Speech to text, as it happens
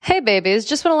babies,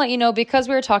 just want to let you know, because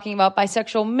we were talking about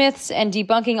bisexual myths and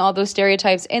debunking all those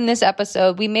stereotypes in this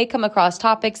episode, we may come across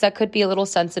topics that could be a little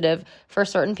sensitive for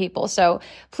certain people. So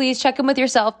please check in with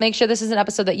yourself. Make sure this is an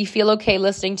episode that you feel okay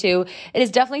listening to. It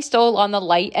is definitely still on the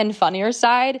light and funnier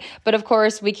side, but of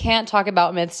course, we can't talk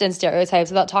about myths and stereotypes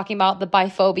without talking about the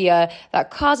biphobia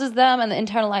that causes them and the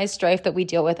internalized strife that we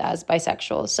deal with as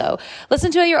bisexuals. So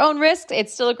listen to it at your own risk.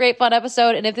 It's still a great, fun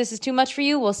episode. And if this is too much for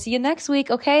you, we'll see you next week.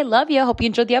 Okay, love you. Hope you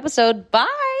enjoyed the episode. Bye.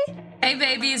 Hey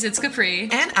babies, it's Capri.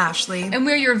 And Ashley. And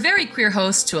we're your very queer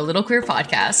hosts to a Little Queer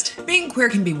podcast. Being queer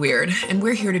can be weird, and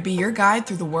we're here to be your guide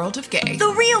through the world of gay.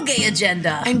 The real gay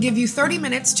agenda. And give you 30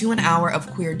 minutes to an hour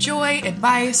of queer joy,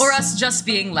 advice. Or us just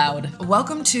being loud.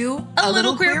 Welcome to a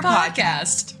Little Queer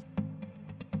podcast.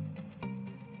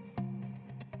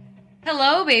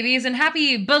 Hello, babies, and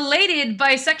happy belated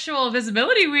Bisexual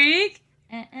Visibility Week.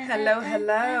 Hello,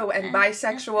 and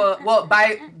bisexual, well,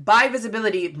 bi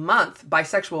visibility month,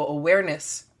 bisexual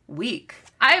awareness week.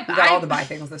 We got all the bi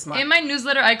things this month. In my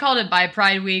newsletter, I called it Bi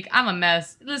Pride Week. I'm a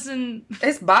mess. Listen.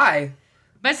 It's bi.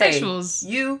 Bisexuals.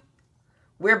 Hey,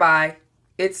 we're bi.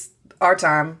 It's our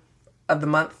time of the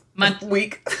month.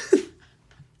 Week.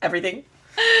 Everything.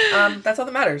 That's all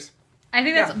that matters. I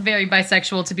think that's very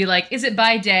bisexual to be like, is it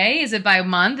by day? Is it by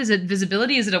month? Is it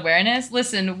visibility? Is it awareness?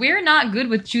 Listen, we're not good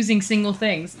with choosing single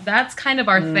things. That's kind of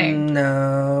our thing.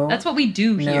 No. That's what we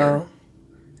do here.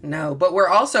 No, but we're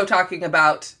also talking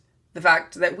about the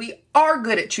fact that we are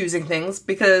good at choosing things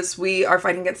because we are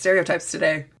fighting against stereotypes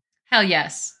today. Hell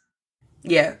yes.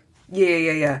 Yeah.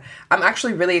 I'm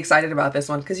actually really excited about this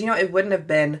one because, it wouldn't have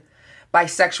been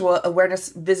Bisexual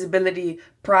Awareness Visibility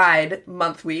Pride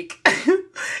Month Week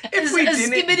if we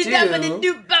didn't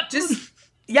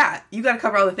you got to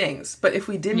cover all the things. But if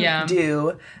we didn't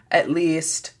do at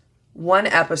least one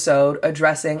episode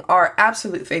addressing our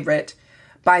absolute favorite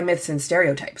bi myths and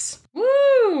stereotypes.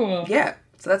 Woo! Yeah.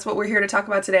 So that's what we're here to talk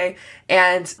about today.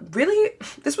 And really,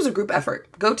 this was a group effort.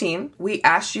 Go team. We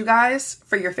asked you guys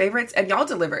for your favorites, and y'all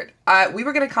delivered. We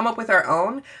were going to come up with our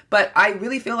own, but I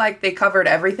really feel like they covered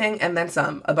everything and then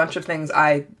some. A bunch of things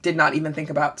I did not even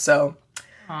think about. So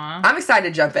I'm excited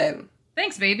to jump in.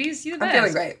 Thanks, babies. You the best. I'm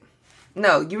feeling great.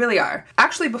 No, you really are.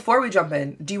 Actually, before we jump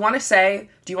in, do you want to say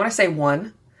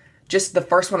one? Just the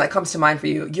first one that comes to mind for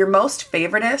you. Your most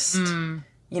favoritist,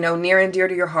 near and dear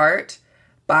to your heart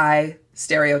by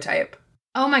stereotype.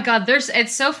 Oh my God,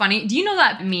 it's so funny. Do you know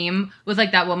that meme with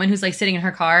like that woman who's like sitting in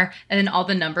her car and then all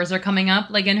the numbers are coming up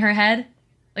like in her head?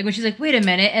 Like when she's like, wait a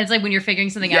minute. And it's like when you're figuring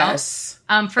something out.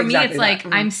 For me, it's like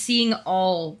I'm seeing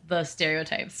all the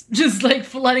stereotypes. Just like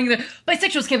flooding the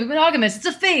bisexuals can't be monogamous. It's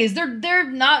a phase. They're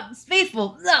not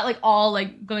faithful. Like all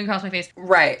like going across my face.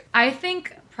 Right. I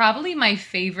think probably my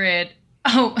favorite.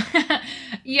 Oh,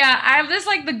 yeah. I have this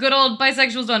like the good old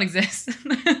bisexuals don't exist.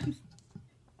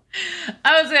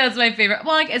 I would say that's my favorite.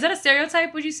 Well, like, is that a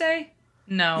stereotype, would you say?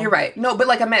 No. You're right. No, but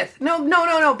like a myth. No.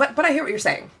 But I hear what you're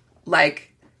saying.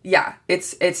 Like, yeah,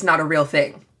 it's not a real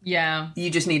thing. Yeah. You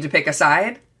just need to pick a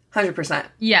side. 100%.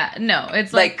 Yeah, no.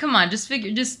 It's like come on, just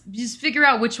figure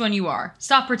out which one you are.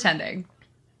 Stop pretending.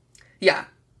 Yeah.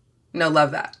 No,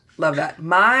 love that. Love that.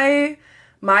 My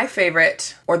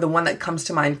favorite, or the one that comes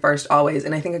to mind first always,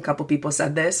 and I think a couple people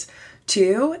said this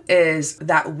too, is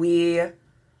that we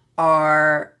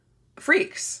are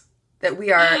freaks, that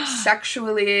we are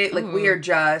sexually, like we are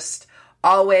just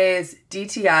always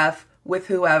DTF with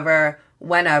whoever,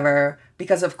 whenever,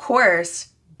 because of course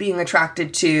being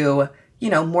attracted to,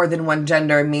 more than one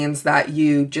gender means that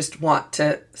you just want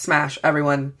to smash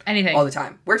everyone anything all the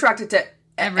time. We're attracted to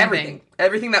everything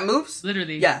that moves.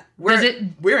 Literally. Yeah.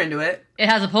 We're into it. It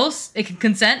has a pulse. It can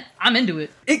consent. I'm into it.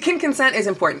 Consent is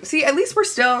important. See, at least we're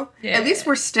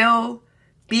still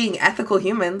being ethical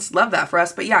humans. Love that for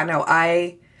us. But yeah, no,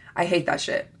 I hate that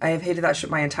shit. I have hated that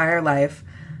shit my entire life.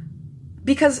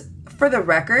 Because for the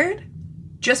record,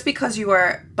 just because you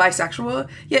are bisexual,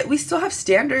 yet we still have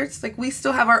standards. Like we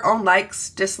still have our own likes,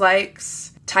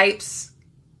 dislikes, types,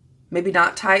 maybe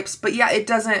not types. But yeah,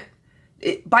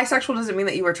 bisexual doesn't mean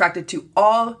that you were attracted to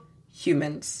all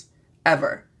humans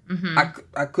ever. Mm-hmm.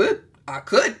 I could.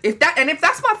 If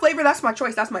that's my flavor, that's my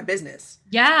choice, that's my business.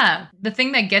 Yeah. The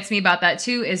thing that gets me about that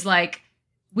too is like,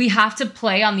 we have to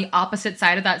play on the opposite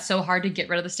side of that so hard to get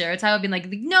rid of the stereotype of being like,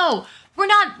 no, we're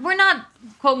not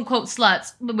quote unquote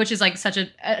sluts, which is like such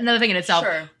another thing in itself.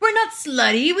 Sure. We're not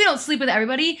slutty. We don't sleep with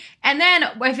everybody. And then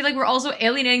I feel like we're also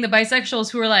alienating the bisexuals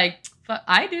who are like,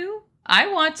 I do. I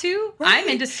want to. Right. I'm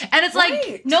into. And it's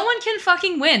like, no one can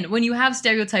fucking win when you have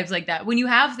stereotypes like that. When you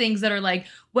have things that are like,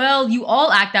 well, you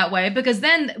all act that way, because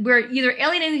then we're either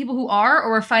alienating people who are,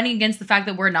 or we're fighting against the fact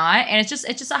that we're not. And it's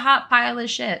just a hot pile of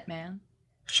shit, man.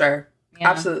 Sure. Yeah.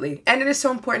 Absolutely. And it is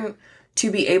so important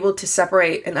to be able to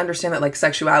separate and understand that, like,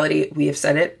 sexuality, we have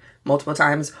said it multiple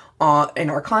times in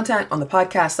our content, on the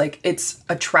podcast, like, it's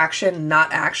attraction,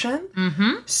 not action.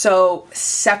 Mm-hmm. So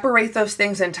separate those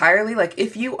things entirely. Like,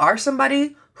 if you are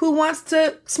somebody who wants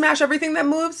to smash everything that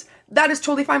moves, that is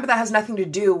totally fine, but that has nothing to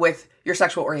do with your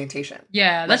sexual orientation.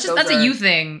 Yeah, that's a you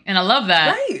thing, and I love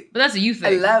that. Right. But that's a you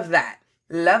thing. I love that.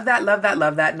 Love that, love that,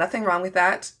 love that. Nothing wrong with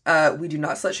that. We do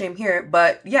not slut shame here,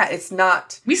 but yeah, it's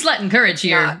not. We slut encourage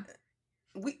here.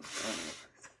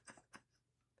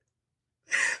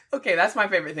 Okay, that's my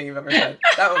favorite thing you've ever said.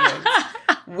 That one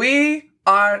wins. We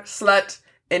are slut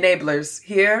enablers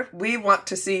here. We want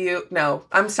to see you. No,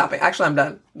 I'm stopping. Actually, I'm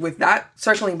done with that.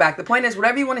 Circling back. The point is,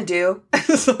 whatever you want to do,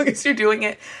 as long as you're doing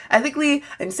it ethically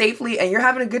and safely and you're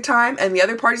having a good time and the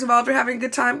other parties involved are having a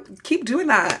good time, keep doing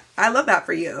that. I love that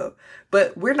for you.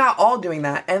 But we're not all doing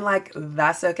that. And, like,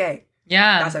 that's okay.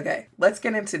 Yeah. That's okay. Let's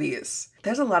get into these.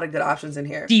 There's a lot of good options in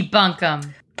here. Debunk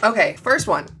them. Okay, first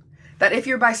one. That if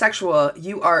you're bisexual,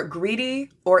 you are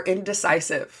greedy or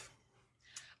indecisive.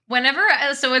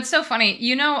 So it's so funny.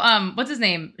 You know, what's his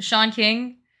name? Sean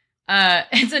King.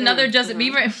 It's another Justin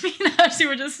Bieber. Me and Ashley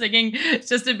were just singing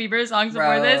Justin Bieber songs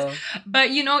before this.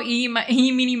 But you know,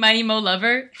 Meeny, Miny, Mo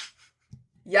Lover.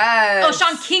 Yes. Oh,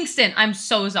 Sean Kingston. I'm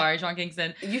so sorry, Sean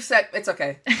Kingston. You said, it's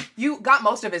okay. You got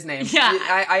most of his name.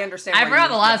 Yeah. I understand. I forgot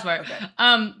the last part.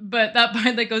 Okay. But that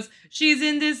part that goes, she's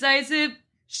indecisive.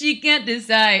 She can't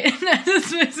decide.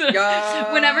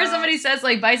 Whenever somebody says,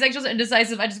 like, bisexuals are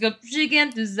indecisive, I just go, she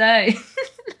can't decide.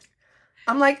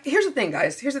 I'm like, here's the thing,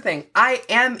 guys. Here's the thing. I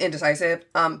am indecisive,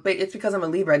 but it's because I'm a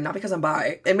Libra, not because I'm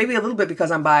bi. And maybe a little bit because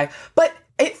I'm bi. But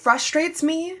it frustrates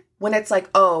me when it's like,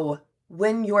 oh,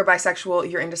 when you're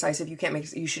bisexual, you're indecisive,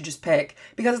 you should just pick.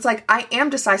 Because it's like, I am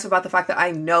decisive about the fact that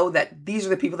I know that these are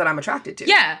the people that I'm attracted to.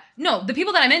 Yeah. No, the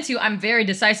people that I'm into, I'm very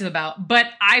decisive about. But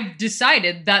I've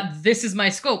decided that this is my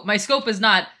scope. My scope is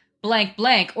not blank,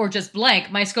 blank, or just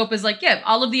blank. My scope is like, yeah,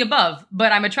 all of the above.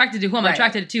 But I'm attracted to who I'm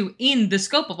attracted to in the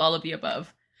scope of all of the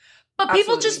above. But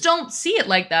people just don't see it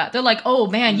like that. They're like, oh,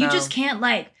 man, you just can't,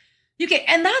 like...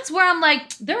 And that's where I'm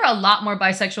like, there are a lot more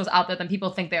bisexuals out there than people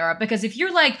think there are. Because if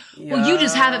you're like, well, you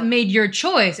just haven't made your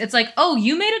choice. It's like, oh,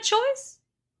 you made a choice?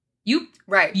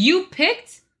 You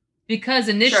picked because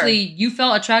initially you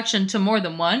felt attraction to more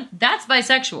than one. That's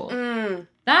bisexual.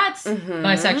 That's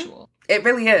bisexual. It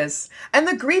really is. And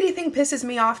the greedy thing pisses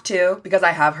me off too, because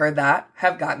I have heard that,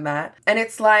 have gotten that. And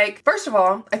it's like, first of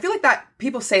all, I feel like that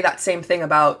people say that same thing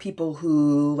about people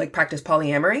who, like, practice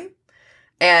polyamory.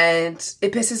 And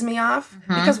it pisses me off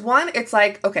because, one, it's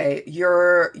like, okay,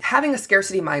 you're having a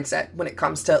scarcity mindset when it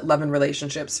comes to love and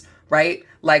relationships, right?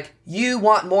 Like, you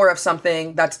want more of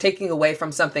something that's taking away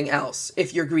from something else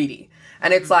if you're greedy.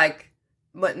 And it's like,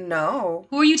 but no.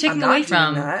 Who are you taking away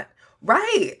from? That.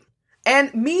 Right.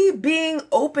 And me being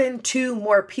open to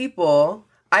more people,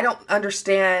 I don't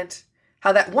understand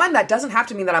how that doesn't have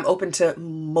to mean that I'm open to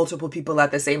multiple people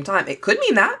at the same time. It could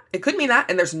mean that.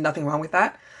 And there's nothing wrong with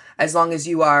that. As long as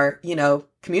you are,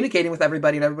 communicating with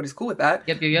everybody and everybody's cool with that.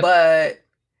 Yep. But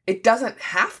it doesn't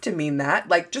have to mean that.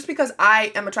 Like, just because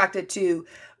I am attracted to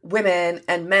women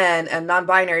and men and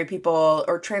non-binary people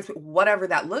or trans, whatever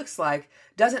that looks like,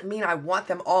 doesn't mean I want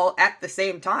them all at the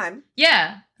same time.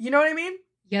 Yeah. You know what I mean?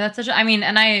 Yeah, that's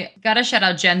and I gotta shout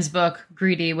out Jen's book,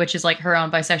 Greedy, which is like her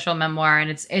own bisexual memoir, and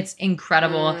it's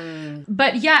incredible.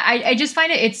 But yeah, I just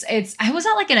find it's I was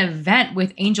at like an event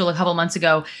with Angel a couple months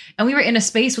ago, and we were in a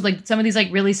space with like some of these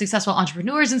like really successful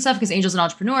entrepreneurs and stuff, because Angel's an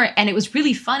entrepreneur, and it was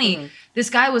really funny. This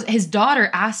guy his daughter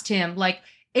asked him, like,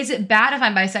 is it bad if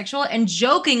I'm bisexual? And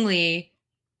jokingly,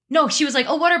 no, she was like,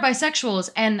 oh, what are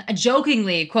bisexuals? And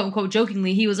jokingly, quote unquote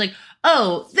jokingly, he was like,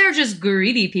 oh, they're just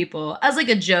greedy people, as like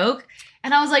a joke.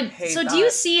 And I was like, so do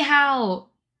you see how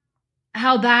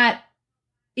that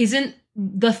isn't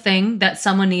the thing that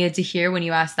someone needed to hear when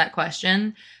you asked that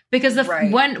question? Because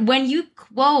when you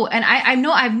and I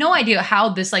have no idea how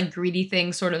this like greedy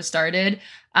thing sort of started.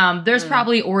 There's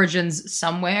probably origins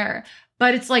somewhere,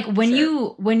 but it's like when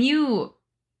you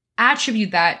attribute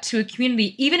that to a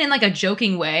community, even in like a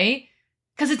joking way,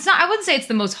 because it's not, I wouldn't say it's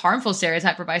the most harmful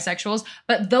stereotype for bisexuals,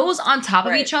 but those on top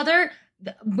of each other.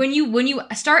 When you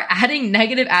start adding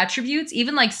negative attributes,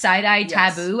 even like side-eye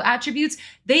taboo attributes,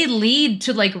 they lead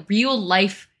to like real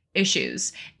life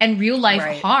issues and real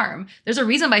life harm. There's a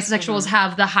reason bisexuals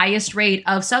have the highest rate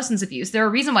of substance abuse. There are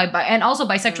a reason why, and also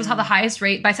bisexuals have the highest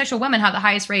rate, bisexual women have the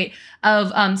highest rate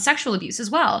of sexual abuse as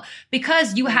well,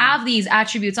 because you have these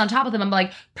attributes on top of them. I'm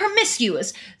like,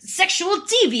 promiscuous, sexual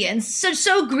deviants,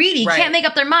 so greedy, can't make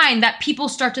up their mind, that people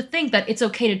start to think that it's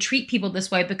okay to treat people this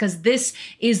way because this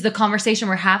is the conversation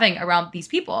we're having around these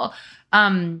people.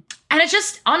 And it's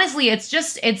just, honestly,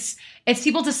 it's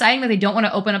people deciding that they don't want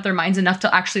to open up their minds enough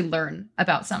to actually learn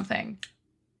about something.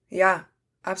 Yeah,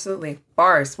 absolutely.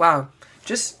 Bars. Wow.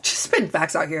 Just spitting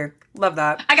facts out here. Love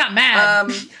that. I got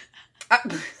mad.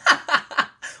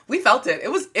 We felt it.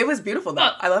 It was beautiful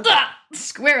though. I love it.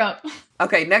 Square up.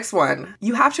 Okay, next one.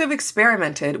 You have to have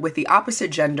experimented with the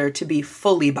opposite gender to be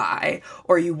fully bi,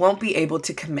 or you won't be able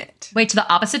to commit. Wait, to the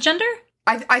opposite gender?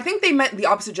 I think they meant the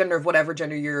opposite gender of whatever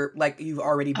gender you've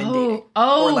already been dating.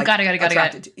 Oh, or got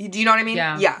it. Do you know what I mean?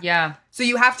 Yeah. So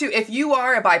you have to, if you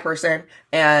are a bi person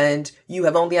and you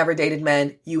have only ever dated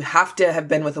men, you have to have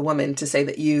been with a woman to say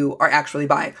that you are actually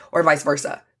bi, or vice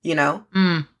versa, you know?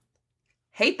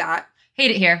 Hate that.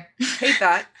 Hate it here. Hate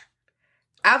that.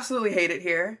 Absolutely hate it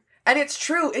here. And it's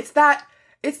true. It's that.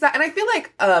 And I feel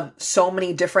like so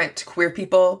many different queer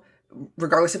people,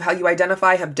 regardless of how you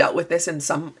identify, have dealt with this in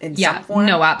some form.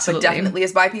 No, absolutely. But definitely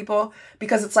as bi people,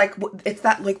 because it's like, it's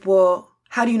that like, well,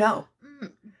 how do you know?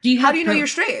 How do you know you're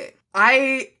straight?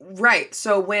 Right.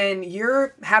 So when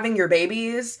you're having your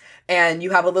babies and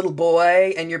you have a little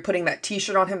boy and you're putting that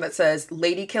t-shirt on him that says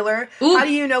lady killer, how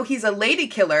do you know he's a lady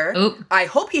killer? I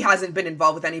hope he hasn't been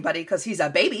involved with anybody because he's a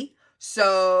baby.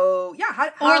 So yeah,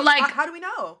 how do we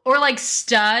know? Or like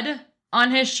stud on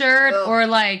his shirt, or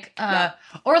like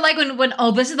when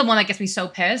this is the one that gets me so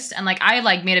pissed, and like I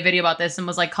like made a video about this and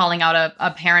was like calling out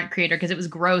a parent creator because it was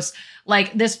gross.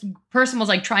 Like this person was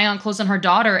like trying on clothes on her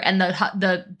daughter, and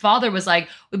the father was like,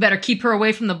 we better keep her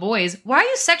away from the boys. Why are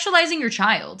you sexualizing your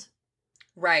child?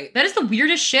 Right. That is the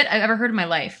weirdest shit I've ever heard in my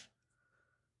life.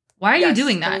 Why are you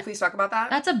doing that? Can we please talk about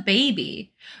that? That's a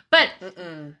baby. But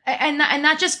and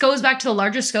that just goes back to the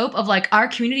larger scope of like our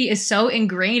community is so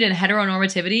ingrained in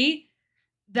heteronormativity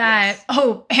that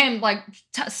and like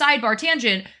sidebar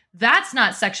tangent, that's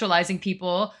not sexualizing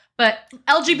people, but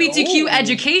LGBTQ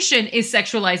education is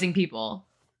sexualizing people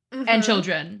and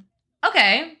children.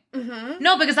 Okay.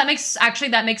 No, because that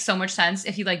makes so much sense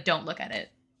if you like don't look at it.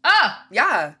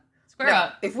 Yeah.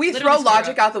 Up. If we throw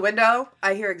logic out the window,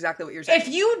 I hear exactly what you're saying. If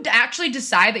you actually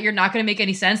decide that you're not going to make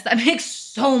any sense, that makes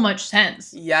so much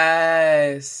sense.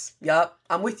 Yes. Yup.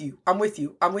 I'm with you.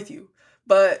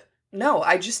 But no,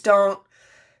 I just don't.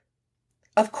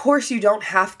 Of course, you don't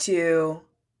have to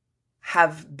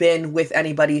have been with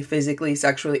anybody physically,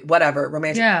 sexually, whatever,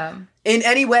 romantic, in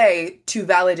any way to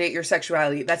validate your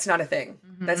sexuality. That's not a thing.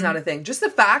 That's not a thing. Just the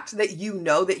fact that you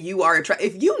know that you are attracted.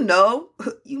 If you know,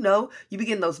 you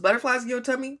begin those butterflies in your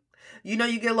tummy. You know,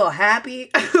 you get a little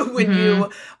happy when you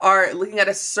are looking at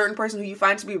a certain person who you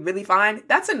find to be really fine.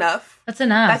 That's enough. That's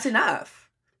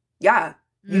enough. Yeah.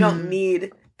 You don't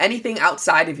need anything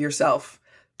outside of yourself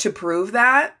to prove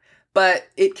that. But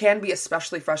it can be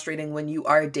especially frustrating when you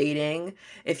are dating.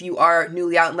 If you are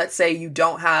newly out, and let's say you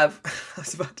don't have, I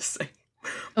was about to say,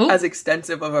 as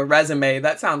extensive of a resume.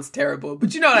 That sounds terrible,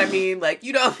 but you know what I mean? Like,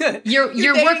 you don't. Your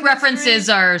work references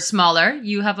are smaller.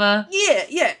 You have a.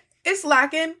 Yeah. It's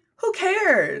lacking. Who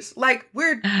cares? Like,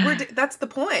 that's the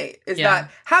point. Is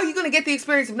that how are you going to get the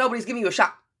experience if nobody's giving you a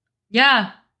shot?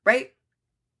 Yeah. Right?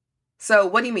 So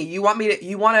what do you mean? You want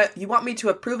me to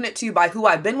have proven it to you by who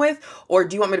I've been with, or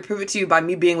do you want me to prove it to you by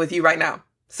me being with you right now?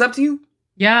 It's up to you.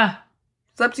 Yeah.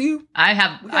 It's up to you. I'm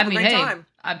talking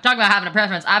about having a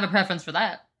preference. I have a preference for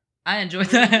that. I enjoy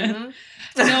that.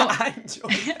 I enjoy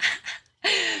it.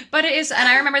 But it is, and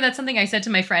I remember that's something I said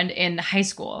to my friend in high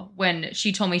school when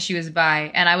she told me she was bi,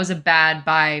 and I was a bad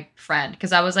bi friend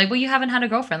because I was like, well, you haven't had a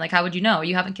girlfriend. Like, how would you know?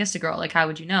 You haven't kissed a girl. Like, how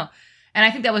would you know? And I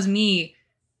think that was me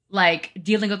like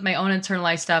dealing with my own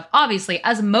internalized stuff, obviously,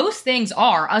 as most things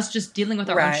are, us just dealing with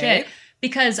our own shit.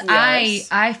 Because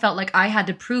I felt like I had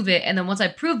to prove it. And then once I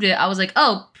proved it, I was like,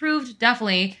 oh, proved,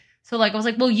 definitely. So like, I was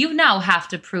like, well, you now have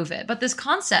to prove it. But this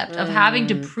concept of having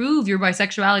to prove your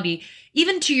bisexuality,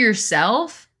 even to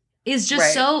yourself, is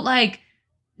just so like,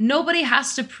 nobody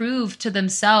has to prove to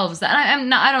themselves that,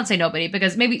 I don't say nobody,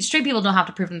 because maybe straight people don't have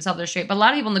to prove to themselves they're straight, but a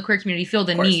lot of people in the queer community feel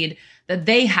the need that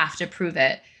they have to prove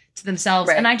it to themselves.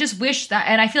 And I just wish that,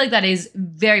 and I feel like that is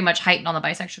very much heightened on the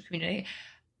bisexual community.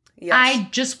 Yes. I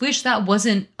just wish that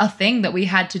wasn't a thing that we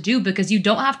had to do, because you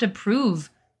don't have to prove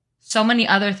so many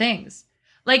other things.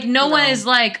 Like no one is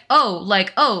like,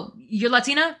 oh, you're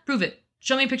Latina? Prove it.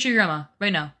 Show me a picture of your grandma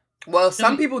right now. Well,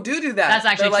 some people do that. That's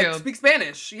actually They're true. Like, speak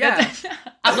Spanish. Yeah.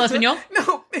 Hablo español?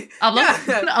 No. Hablo, Yeah.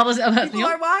 hablo español? People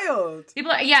are wild.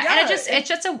 People are, and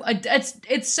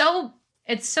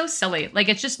it's so silly. Like,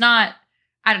 it's just not,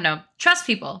 I don't know. Trust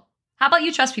people. How about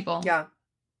you trust people? Yeah.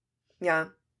 Yeah.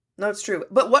 No, it's true.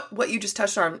 But what you just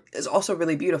touched on is also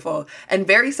really beautiful and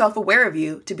very self-aware of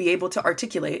you to be able to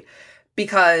articulate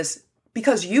because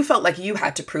you felt like you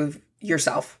had to prove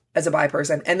yourself as a bi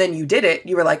person, and then you did it.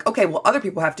 You were like, okay, well, other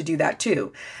people have to do that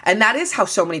too. And that is how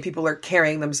so many people are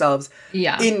carrying themselves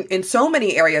in so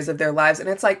many areas of their lives. And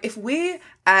it's like, if we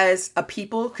as a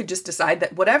people could just decide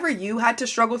that whatever you had to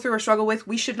struggle through or struggle with,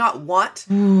 we should not want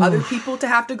other people to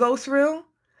have to go through.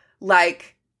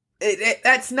 Like,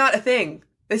 that's not a thing.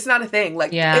 It's not a thing.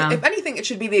 Like, if anything, it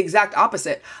should be the exact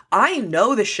opposite. I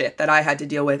know the shit that I had to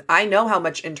deal with. I know how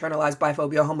much internalized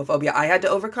biphobia, homophobia I had to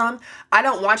overcome. I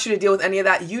don't want you to deal with any of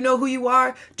that. You know who you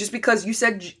are. Just because you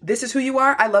said this is who you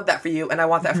are, I love that for you, and I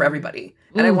want that for everybody.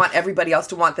 And I want everybody else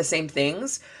to want the same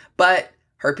things. But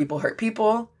hurt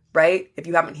people, right? If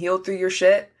you haven't healed through your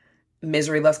shit,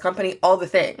 misery loves company, all the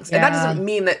things. And that doesn't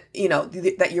mean that,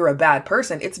 that you're a bad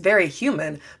person. It's very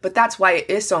human. But that's why it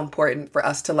is so important for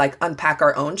us to like unpack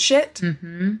our own shit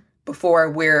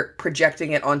before we're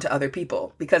projecting it onto other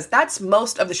people. Because that's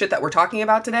most of the shit that we're talking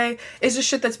about today is just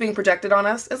shit that's being projected on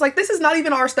us. It's like, this is not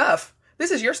even our stuff.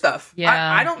 This is your stuff.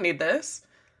 Yeah. I don't need this.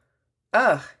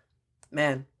 Ugh,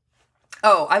 man.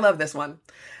 Oh, I love this one.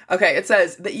 Okay, it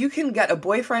says that you can get a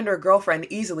boyfriend or girlfriend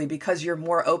easily because you're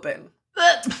more open.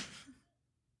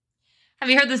 Have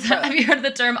you heard this? Have you heard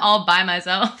the term "all by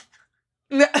myself"?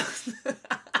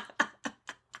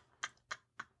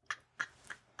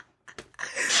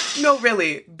 No,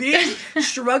 really.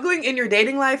 Struggling in your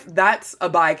dating life, that's a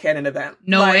bi canon event.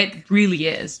 No, like, it really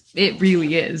is. It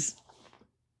really is.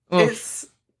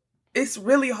 It's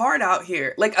really hard out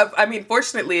here. Like, I mean,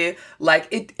 fortunately, like,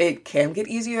 it can get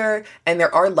easier, and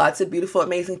there are lots of beautiful,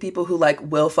 amazing people who, like,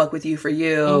 will fuck with you for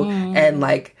you, and,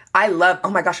 like, I love, oh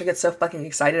my gosh, I get so fucking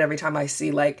excited every time I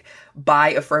see, like,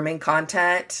 bi-affirming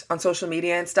content on social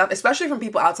media and stuff, especially from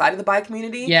people outside of the bi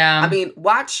community. Yeah. I mean,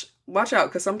 watch out,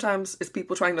 because sometimes it's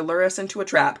people trying to lure us into a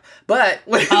trap. But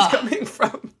when it's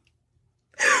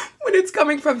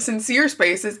coming from sincere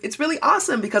spaces, it's really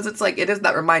awesome, because it's like, it is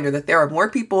that reminder that there are more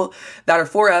people that are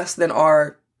for us than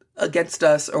are against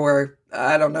us, or,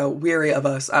 I don't know, weary of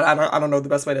us. I don't know the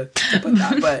best way to put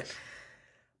that,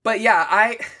 but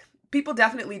yeah, people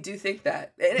definitely do think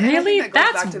that. And really?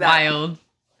 That's wild.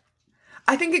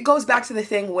 I think it goes back to the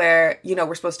thing where,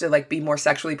 we're supposed to, like, be more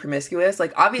sexually promiscuous.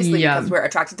 Like, obviously, because we're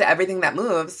attracted to everything that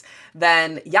moves,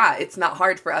 then, yeah, it's not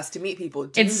hard for us to meet people.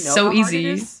 It's so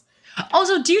easy.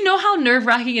 Also, do you know how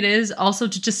nerve-wracking it is also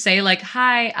to just say, like,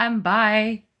 hi, I'm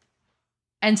bi,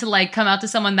 and to, like, come out to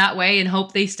someone that way and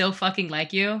hope they still fucking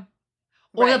like you?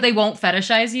 Or that they won't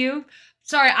fetishize you?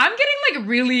 Sorry, I'm getting,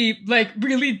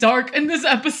 really dark in this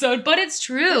episode, but it's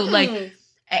true. Like,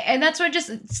 and that's what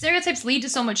stereotypes lead to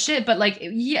so much shit, but, like,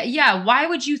 yeah, why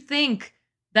would you think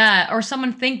that, or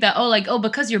someone think that,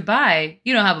 because you're bi,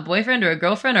 you don't have a boyfriend or a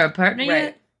girlfriend or a partner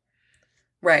yet?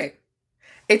 Right.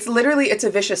 It's a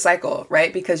vicious cycle,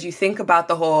 right? Because you think about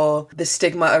the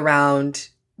stigma around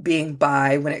being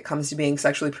bi when it comes to being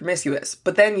sexually promiscuous.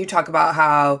 But then you talk about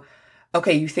how,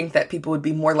 okay, you think that people would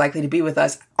be more likely to be with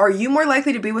us. Are you more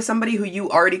likely to be with somebody who you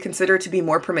already consider to be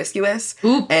more promiscuous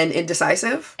and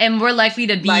indecisive? And more likely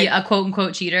to be a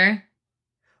quote-unquote cheater?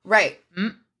 Right.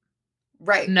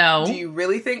 Right. No. Do you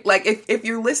really think, like, if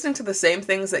you're listening to the same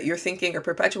things that you're thinking or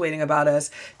perpetuating about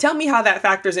us, tell me how that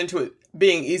factors into it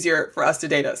being easier for us to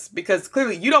date us. Because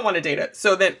clearly you don't want to date us.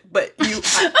 So then, but you,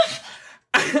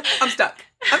 I'm stuck.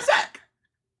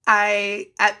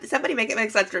 Somebody make it make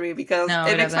sense for me, because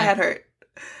it makes my head hurt.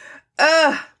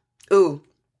 Ooh.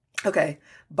 Okay.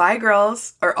 Bi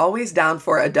girls are always down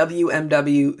for a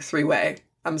WMW three-way.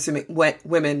 I'm assuming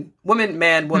woman,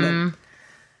 man, woman.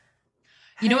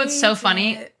 You know what's so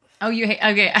funny? Oh, you hate?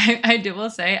 Okay, I will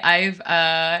say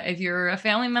if you're a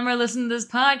family member listening to this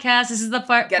podcast, this is the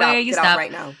part where you stop. Get out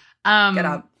right now. Get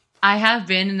out. I have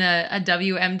been in a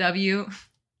WMW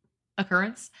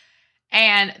occurrence,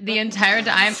 and the entire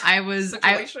time I was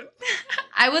part of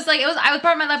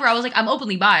my life where I was like, I'm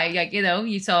openly bi, like,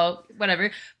 you saw whatever,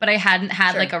 but I hadn't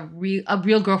had like a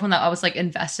real girlfriend that I was like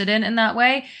invested in that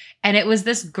way. And it was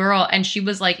this girl, and she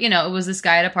was like, it was this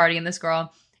guy at a party and this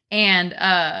girl. And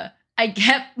I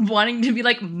kept wanting to be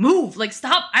like, move, like,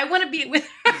 stop. I want to be with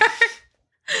her.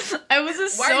 I was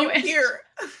just Why are you here?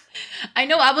 I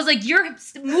know. I was like,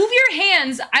 move your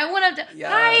hands. I want to,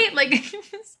 hi. Like,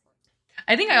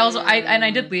 I think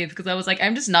I did leave because I was like,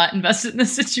 I'm just not invested in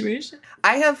this situation.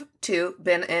 I have too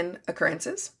been in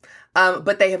occurrences,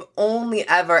 but they have only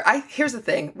ever, here's the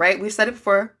thing, right? We've said it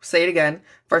before, say it again.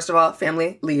 First of all,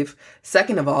 family, leave.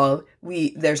 Second of all,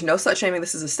 there's no slut shaming.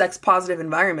 This is a sex positive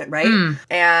environment, right?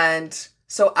 And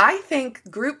so I think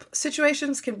group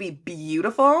situations can be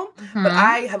beautiful, but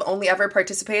I have only ever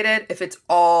participated if it's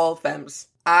all femmes.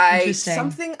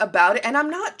 Something about it, and I'm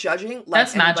not judging. Like,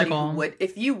 that's magical.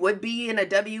 If you would be in a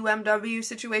WMW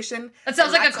situation, that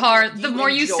sounds like a car. The more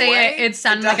you say it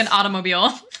sounded like an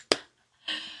automobile.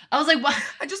 I was like, what?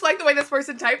 I just like the way this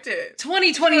person typed it.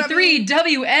 2023 you know what I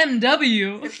mean?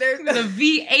 WMW with a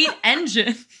V8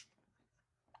 engine.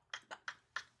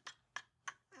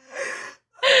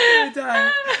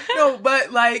 No,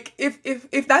 but like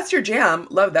if that's your jam,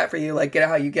 love that for you. Like, get it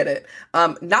how you get it.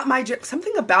 Not my jam.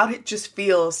 Something about it just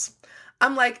feels.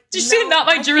 I'm like, did you say not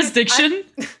my jurisdiction?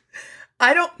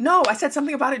 I don't know. I said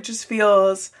something about it just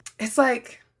feels. It's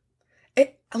like.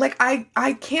 Like,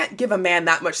 I can't give a man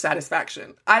that much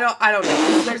satisfaction. I don't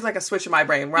know. There's like a switch in my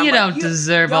brain where I'm you like, don't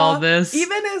deserve all this.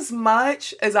 Even as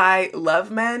much as I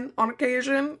love men on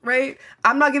occasion, right?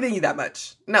 I'm not giving you that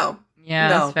much. No. Yeah,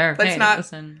 no, that's fair. That's hey, not.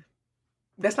 Listen.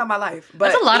 That's not my life.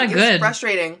 But that's a lot of good. It's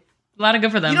frustrating. A lot of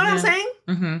good for them. You know what I'm saying?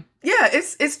 Mm-hmm. Yeah,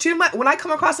 it's too much. When I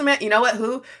come across a man, you know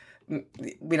what?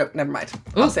 We don't. Never mind.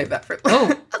 I'll save that for. I'll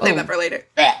save that for later.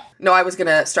 No, I was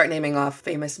gonna start naming off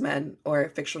famous men or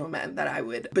fictional men that I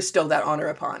would bestow that honor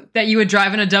upon. That you would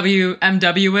drive in a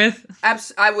WMW with.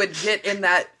 I would get in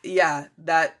that. Yeah,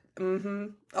 that.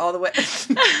 All the way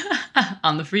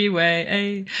on the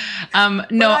freeway.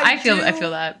 No, I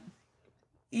feel that.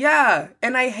 Yeah,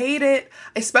 and I hate it,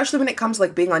 especially when it comes to,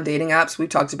 like, being on dating apps. We've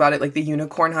talked about it, like the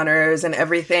unicorn hunters and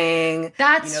everything.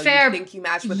 That's fair. You think you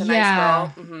match with a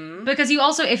nice girl. Because you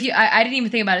also, I didn't even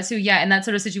think about it too. Yeah, in that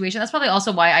sort of situation, that's probably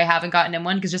also why I haven't gotten in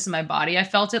one, because just in my body, I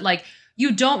felt it. Like,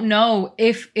 you don't know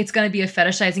if it's going to be a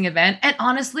fetishizing event. And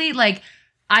honestly, like,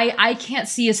 I can't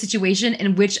see a situation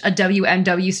in which a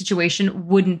WMW situation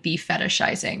wouldn't be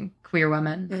fetishizing queer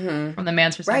women from the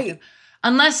man's perspective. Right.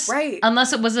 Unless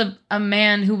it was a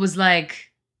man who was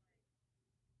like,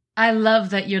 I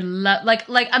love that you're like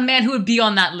a man who would be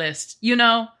on that list, you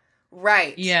know?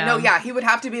 Right. Yeah. No, yeah, he would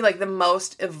have to be like the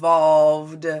most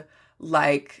evolved,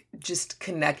 like, just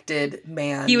connected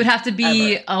man. He would have to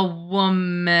be ever. a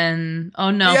woman. Oh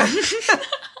no. Yeah.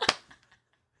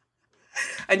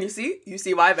 And you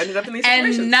see why I've ended up in these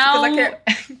situations. And now, I can't.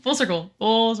 full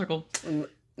circle.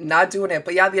 Not doing it.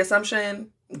 But yeah, the assumption,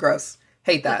 gross.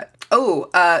 Hate that. Oh,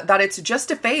 that it's just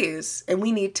a phase and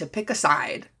we need to pick a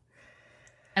side.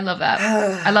 I love that.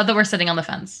 I love that we're sitting on the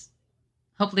fence.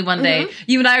 Hopefully one day,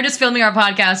 you and I are just filming our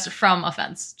podcast from a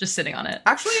fence, just sitting on it.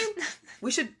 Actually, we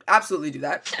should absolutely do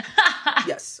that.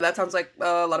 Yes, that sounds like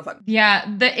a lot of fun. Yeah,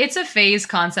 the it's a phase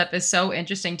concept is so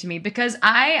interesting to me because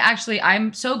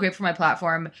I'm so grateful for my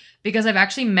platform because I've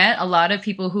actually met a lot of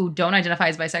people who don't identify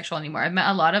as bisexual anymore. I've met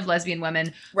a lot of lesbian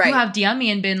women who have DM'd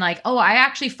me and been like, oh, I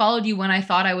actually followed you when I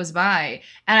thought I was bi.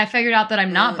 And I figured out that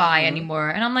I'm not bi anymore.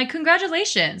 And I'm like,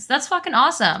 congratulations. That's fucking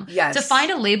awesome. Yes. To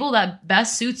find a label that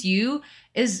best suits you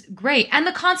is great. And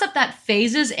the concept that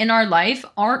phases in our life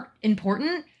aren't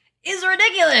important is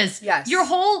ridiculous. Yes. Your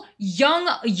whole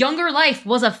younger life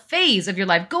was a phase of your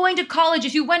life. Going to college,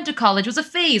 if you went to college, was a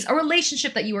phase. A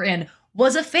relationship that you were in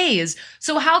was a phase.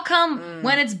 So how come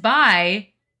when it's bi,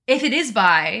 if it is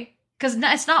bi, because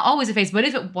it's not always a phase, but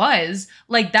if it was,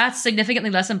 like, that's significantly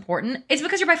less important, it's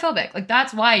because you're biphobic. Like,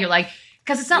 that's why you're like,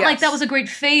 because it's not like that was a great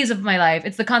phase of my life.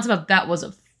 It's the concept of that was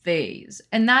a phase.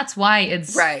 And that's why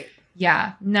it's... Right.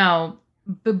 Yeah. No.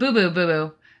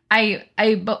 Boo-boo.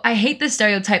 I hate this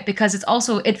stereotype because it's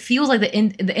also, it feels like the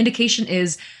indication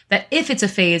is that if it's a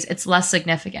phase, it's less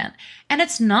significant. And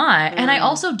it's not. And I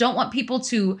also don't want people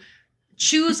to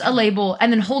choose a label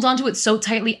and then hold on to it so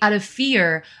tightly out of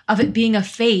fear of it being a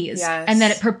phase and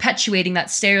then it perpetuating that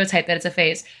stereotype that it's a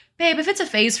phase. Babe, if it's a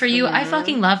phase for you, I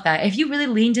fucking love that. If you really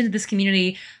leaned into this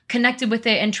community, connected with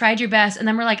it and tried your best, and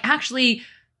then we're like, actually,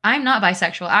 I'm not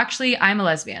bisexual. Actually, I'm a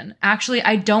lesbian. Actually,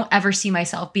 I don't ever see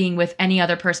myself being with any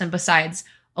other person besides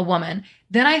a woman.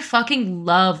 Then I fucking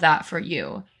love that for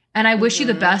you. And I wish you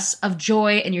the best of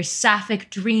joy and your sapphic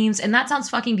dreams. And that sounds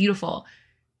fucking beautiful.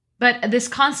 But this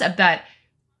concept that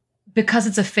because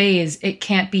it's a phase, it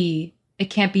can't be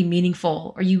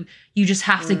meaningful, or you just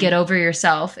have to get over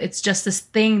yourself. It's just this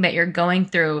thing that you're going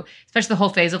through, especially the whole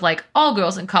phase of like all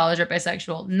girls in college are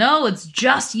bisexual. No, it's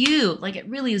just you. Like, it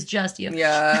really is just you.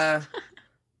 Yeah.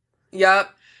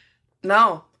 Yep.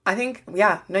 No, I think,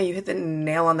 you hit the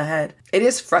nail on the head. It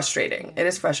is frustrating. It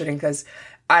is frustrating because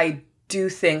I do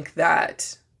think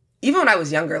that even when I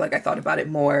was younger, like I thought about it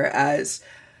more as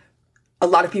a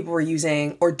lot of people were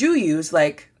using or do use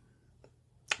like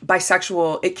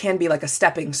bisexual. It can be like a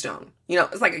stepping stone. You know,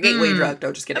 it's like a gateway drug.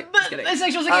 No, just kidding. Just kidding.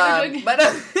 Bisexual's a gateway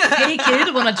drug. Hey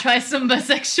kid, wanna try some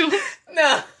bisexual?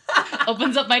 No.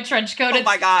 Opens up my trench coat. Oh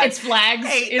my God. It's flags.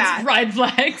 Hate It's that. pride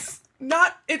flags.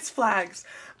 Not it's flags.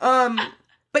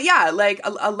 But yeah, like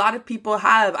a lot of people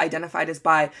have identified as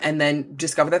bi and then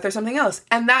discover that there's something else.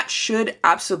 And that should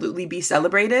absolutely be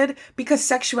celebrated because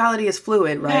sexuality is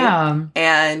fluid, right? Yeah.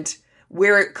 And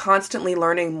we're constantly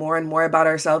learning more and more about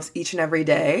ourselves each and every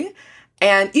day.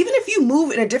 And even if you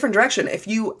move in a different direction,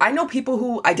 I know people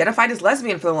who identified as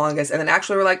lesbian for the longest and then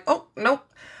actually were like, oh, nope.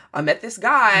 I met this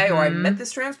guy or I met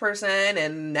this trans person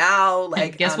and now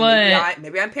like guess what?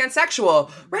 Maybe I'm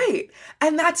pansexual. Right.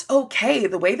 And that's okay.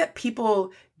 The way that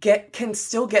people can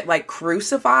still get like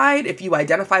crucified if you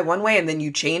identify one way and then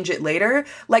you change it later.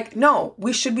 Like, no,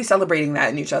 we should be celebrating that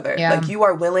in each other. Yeah. Like you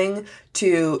are willing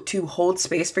to hold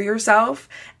space for yourself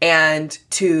and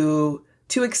to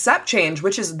accept change,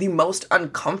 which is the most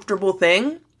uncomfortable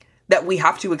thing that we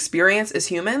have to experience as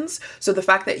humans. So the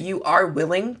fact that you are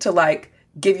willing to like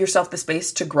give yourself the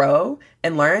space to grow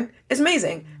and learn is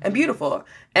amazing and beautiful.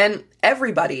 And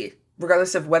everybody,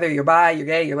 regardless of whether you're bi, you're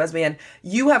gay, you're lesbian,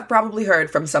 you have probably heard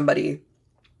from somebody,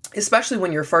 especially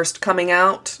when you're first coming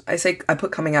out. I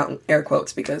put coming out in air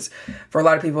quotes because for a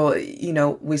lot of people, you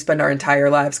know, we spend our entire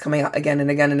lives coming out again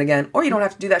and again and again, or you don't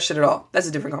have to do that shit at all. That's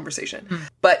a different conversation.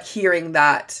 But hearing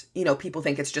that, you know, people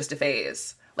think it's just a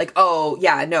phase. Like, oh,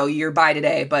 yeah, no, you're bi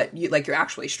today, but you're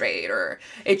actually straight. Or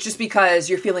it's just because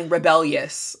you're feeling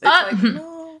rebellious. It's like,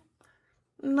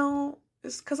 no,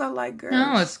 it's because I like girls.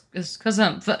 No, it's because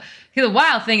the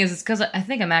wild thing is it's because I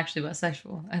think I'm actually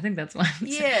bisexual. I think that's why.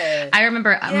 Yeah. I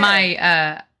remember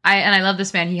I love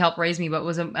this man. He helped raise me, but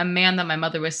was a man that my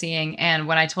mother was seeing. And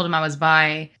when I told him I was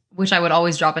bi, which I would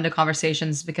always drop into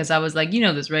conversations because I was like, you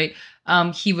know this, right?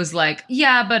 He was like,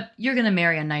 yeah, but you're going to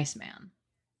marry a nice man.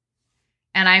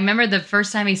 And I remember the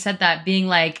first time he said that being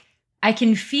like, I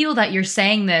can feel that you're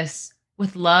saying this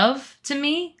with love to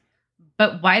me,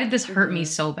 but why did this hurt me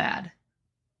so bad?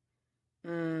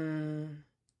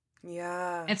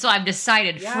 Yeah. And so I've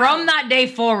decided from that day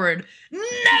forward,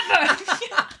 never.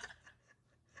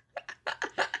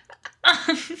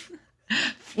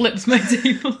 Flips my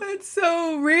table. It's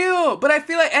so real. But I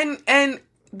feel like, and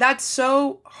that's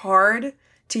so hard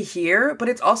to hear, but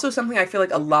it's also something I feel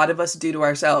like a lot of us do to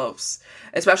ourselves,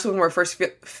 especially when we're first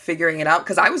figuring it out.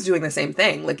 Because I was doing the same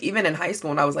thing, like even in high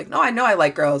school, and I was like, no, I know I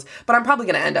like girls, but I'm probably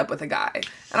going to end up with a guy.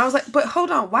 And I was like, but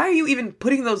hold on, why are you even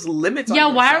putting those limits on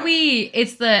yourself? Why are we,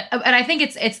 and I think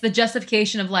it's the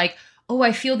justification of like, oh,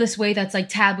 I feel this way that's like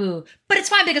taboo, but it's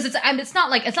fine because it's not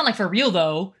like for real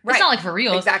though. Right. It's not like for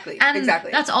real. Exactly. And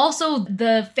exactly. That's also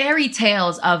the fairy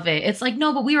tales of it. It's like,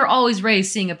 no, but we were always raised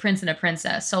seeing a prince and a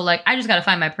princess. So like, I just got to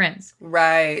find my prince.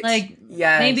 Right. Like,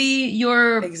 yes. Maybe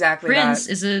your prince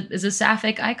that. is a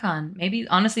sapphic icon. Maybe,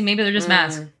 honestly, maybe they're just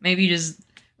masks. Maybe you just,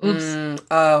 oops.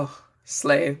 Oh,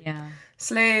 slay. Yeah.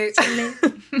 Slay.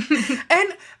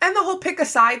 and the whole pick a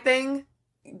side thing,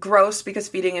 gross, because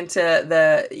feeding into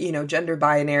the, you know, gender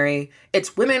binary,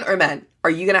 it's women or men. Are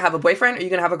you going to have a boyfriend or are you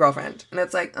going to have a girlfriend? And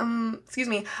it's like, excuse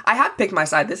me, I have picked my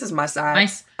side. This is my side.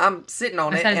 Nice. I'm sitting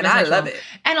on it and I love it.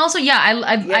 And also,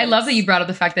 I love that you brought up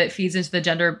the fact that it feeds into the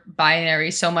gender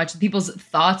binary so much. People's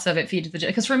thoughts of it feed into the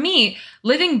gender. Because for me,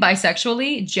 living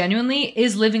bisexually genuinely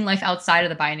is living life outside of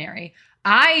the binary.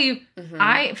 And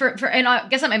I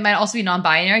guess I might also be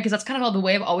non-binary because that's kind of all the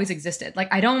way I've always existed.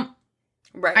 Like I don't,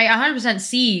 right. I 100%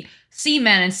 see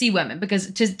men and see women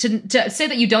because to say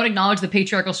that you don't acknowledge the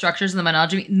patriarchal structures and the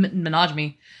monogamy,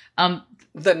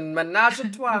 the menage a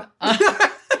trois.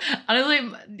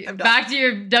 Honestly, back to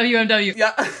your WMW.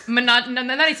 Yeah. Now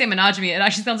that I say monogamy, it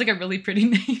actually sounds like a really pretty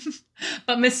name.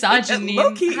 But misogyny.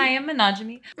 I am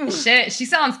monogamy. Shit, she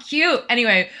sounds cute.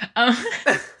 Anyway,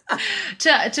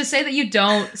 to say that you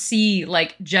don't see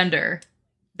like gender,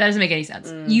 that doesn't make any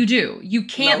sense. You do. You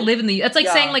can't live in the. It's like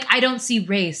saying like I don't see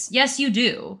race. Yes, you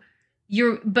do.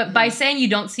 But by saying you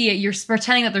don't see it, you're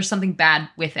pretending that there's something bad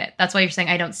with it. That's why you're saying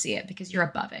I don't see it because you're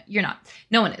above it. You're not.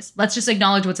 No one is. Let's just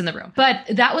acknowledge what's in the room. But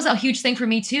that was a huge thing for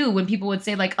me too when people would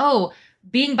say like, oh,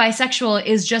 being bisexual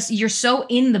is just you're so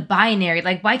in the binary.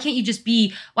 Like why can't you just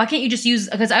use,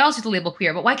 because I also have to label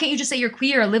queer, but why can't you just say you're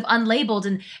queer or live unlabeled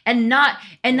and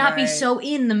not be so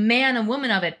in the man and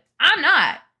woman of it? I'm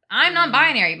not. I'm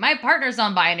non-binary. My partner's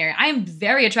non-binary. I am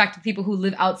very attracted to people who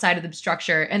live outside of the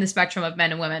structure and the spectrum of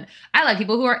men and women. I like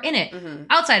people who are in it,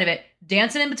 outside of it,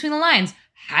 dancing in between the lines,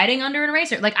 hiding under an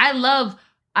eraser. Like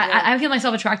I feel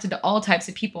myself attracted to all types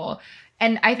of people.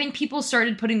 And I think people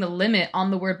started putting the limit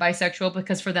on the word bisexual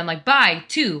because for them, like, bi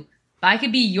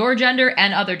could be your gender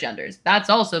and other genders. That's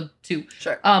also two.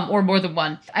 Sure. Or more than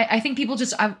one. I think people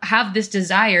just have this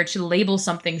desire to label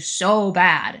something so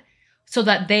bad so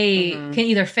that they can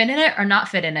either fit in it or not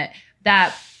fit in it.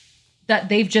 That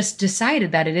they've just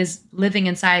decided that it is living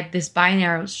inside this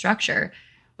binary structure,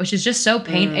 which is just so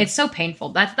it's so painful.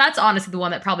 That's honestly the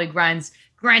one that probably grinds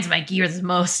my gears the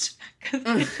most.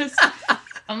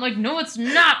 I'm like, no, it's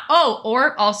not. Oh,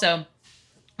 or also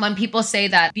when people say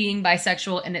that being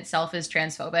bisexual in itself is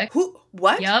transphobic.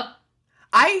 What? Yep.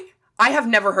 I have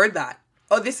never heard that.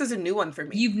 Oh, this is a new one for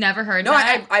me. You've never heard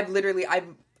that? No, I've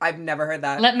never heard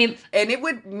that. And it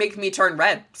would make me turn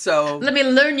red. So let me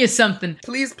learn you something.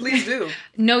 Please do.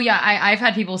 No, yeah, I've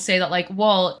had people say that, like,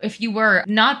 well, if you were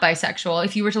not bisexual,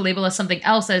 if you were to label as something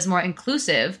else that is more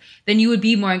inclusive, then you would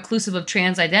be more inclusive of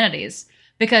trans identities.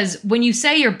 Because when you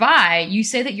say you're bi, you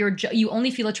say that you only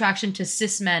feel attraction to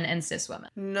cis men and cis women.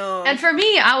 No. And for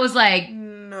me, I was like,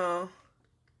 no.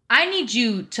 I need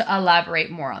you to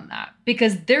elaborate more on that.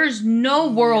 Because there's no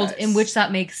world in which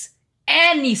that makes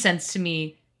any sense to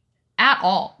me at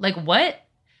all. Like, what?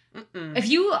 If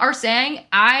you are saying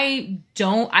I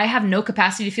have no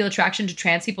capacity to feel attraction to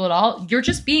trans people at all, you're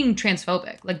just being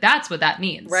transphobic. Like, that's what that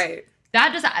means. Right.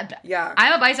 That does. Yeah.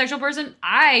 I'm a bisexual person.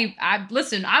 I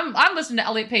listen. I'm listening to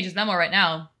Elliot Page's memo right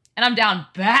now, and I'm down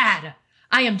bad.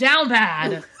 I am down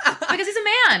bad because he's a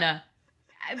man.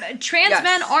 Trans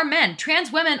men are men. Trans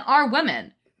women are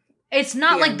women. It's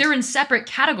not like they're in separate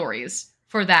categories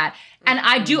for that. And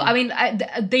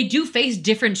they do face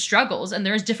different struggles, and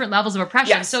there's different levels of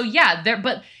oppression. Yes. So yeah,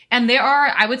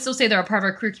 I would still say they're a part of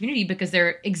our queer community because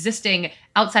they're existing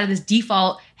outside of this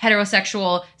default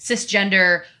heterosexual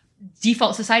cisgender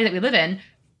default society that we live in.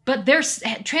 But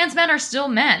trans men are still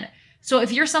men. So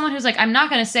if you're someone who's like, I'm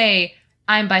not going to say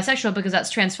I'm bisexual because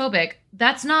that's transphobic,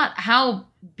 that's not how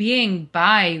being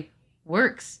bi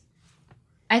works.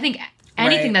 I think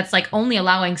anything that's like only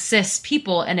allowing cis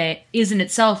people in it is in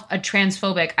itself a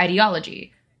transphobic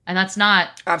ideology. And that's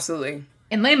not... Absolutely.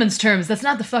 In layman's terms, that's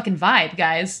not the fucking vibe,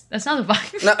 guys. That's not the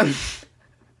vibe. No.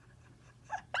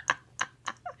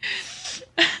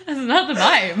 That's not the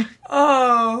vibe.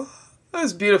 Oh, that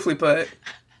was beautifully put.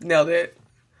 Nailed it.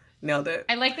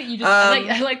 I like that you just...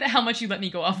 I like that how much you let me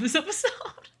go off this episode.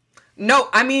 No,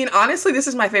 I mean, honestly, this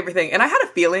is my favorite thing. And I had a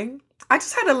feeling... I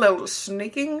just had a little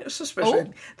sneaking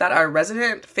suspicion that our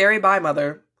resident fairy bi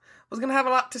mother was going to have a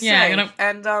lot to say.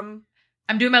 And I'm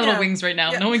doing my little wings right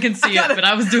now. Yeah. No one can see it, but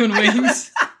I was doing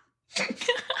wings.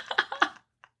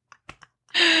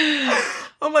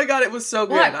 Oh my god, it was so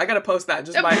good. What? I gotta post that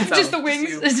just by itself. Just the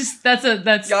wings. That's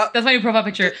my new profile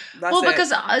picture.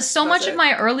 Because so much of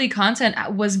my early content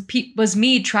was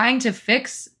me trying to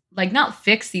not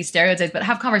fix these stereotypes, but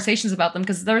have conversations about them.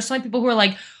 Because there are so many people who are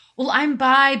like, well, I'm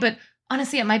bi, but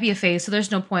honestly, it might be a phase, so there's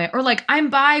no point. Or like,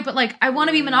 I'm bi, but like, I want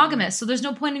to be monogamous, so there's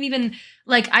no point in even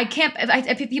like, I can't.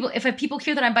 If people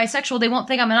hear that I'm bisexual, they won't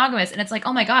think I'm monogamous, and it's like,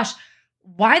 oh my gosh.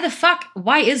 Why the fuck?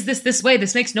 Why is this way?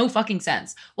 This makes no fucking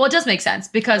sense. Well, it does make sense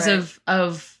because of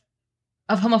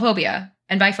homophobia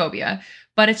and biphobia,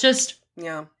 but it's just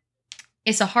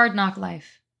it's a hard knock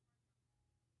life.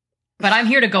 But I'm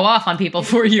here to go off on people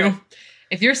for you.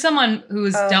 If you're someone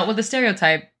who's dealt with a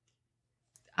stereotype,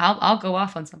 I'll go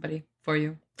off on somebody for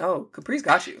you. Oh, Capri's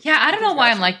got you. Yeah, I don't know why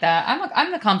I'm like that.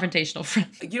 I'm the confrontational friend.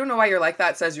 You don't know why you're like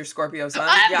that, says your Scorpio sun.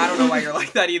 Yeah, I don't know why you're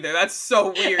like that either. That's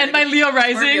so weird. And my Leo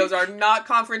rising. Scorpios are not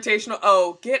confrontational.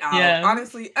 Oh, get out. Yeah.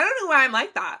 Honestly, I don't know why I'm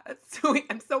like that.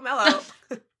 I'm so mellow.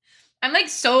 I'm like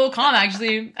so calm,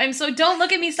 actually. Don't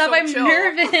look at me, stop. So I'm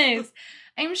nervous.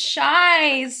 I'm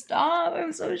shy. Stop.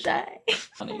 I'm so shy.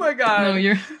 Oh my god. No,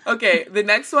 you're... Okay, the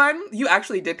next one, you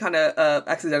actually did kind of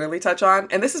accidentally touch on,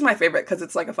 and this is my favorite because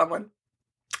it's like a fun one.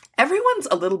 Everyone's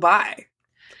a little bi.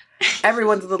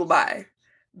 Everyone's a little bi.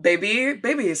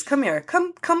 Babies, come here.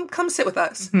 Come sit with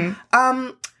us. Mm-hmm.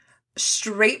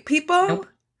 Straight people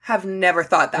have never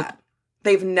thought that. Nope.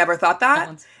 They've never thought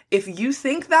that. If you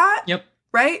think that,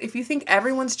 right? If you think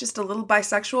everyone's just a little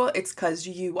bisexual, it's because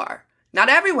you are. Not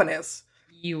everyone is.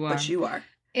 You are. But you are.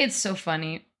 It's so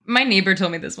funny. My neighbor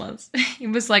told me this once. He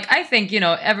was like, I think,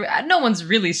 no one's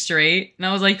really straight. And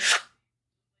I was like...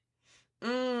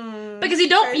 Because you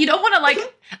don't want to like,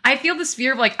 I feel this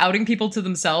fear of like outing people to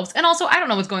themselves. And also, I don't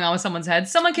know what's going on with someone's head.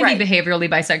 Someone can be behaviorally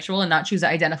bisexual and not choose to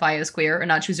identify as queer or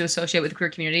not choose to associate with the queer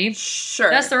community.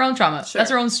 Sure. That's their own trauma. Sure. That's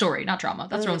their own story, not trauma.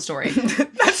 That's their own story.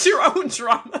 That's your own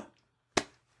trauma.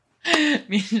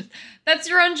 That's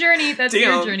your own journey. That's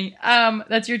your journey.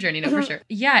 That's your journey, no, for sure.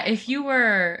 Yeah, if you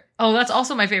were... Oh, that's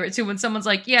also my favorite, too, when someone's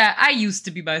like, yeah, I used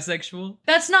to be bisexual.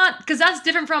 That's not... Because that's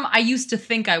different from I used to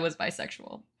think I was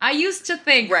bisexual. I used to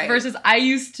think versus I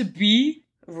used to be.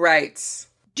 Right.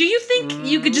 Do you think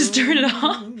you could just turn it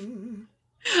off?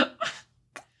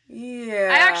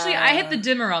 Yeah. I hit the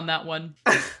dimmer on that one.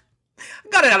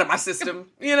 Got it out of my system,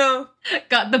 you know?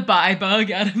 Got the bi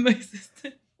bug out of my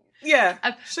system. Yeah.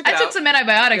 I took some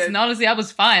antibiotics, and honestly, I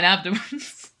was fine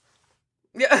afterwards.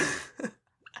 Yeah.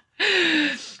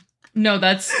 No,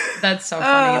 that's so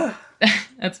funny.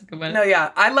 That's a good one. No,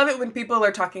 yeah. I love it when people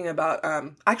are talking about,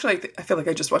 actually, I feel like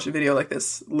I just watched a video like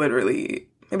this literally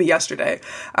maybe yesterday,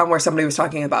 where somebody was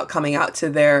talking about coming out to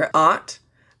their aunt,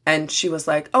 and she was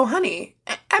like, oh, honey,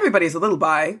 everybody's a little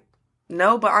bi.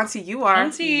 No, but auntie, you are.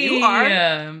 Auntie, you are.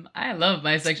 I love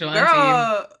bisexual Girl,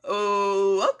 auntie.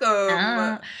 Oh,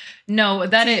 welcome. No,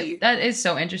 that is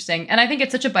so interesting. And I think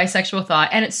it's such a bisexual thought.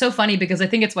 And it's so funny because I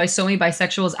think it's why so many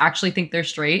bisexuals actually think they're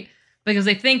straight. Because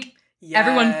they think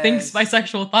everyone thinks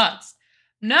bisexual thoughts.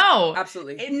 No.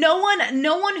 Absolutely. No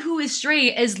one who is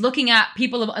straight is looking at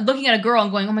a girl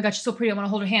and going, oh my God, she's so pretty, I want to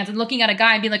hold her hands. And looking at a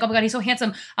guy and being like, oh my God, he's so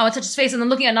handsome, I want to touch his face. And then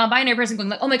looking at a non-binary person going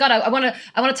like, oh my God, I want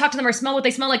to talk to them or smell what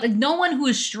they smell like. Like no one who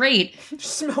is straight.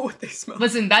 Smell what they smell.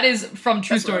 Listen, that is from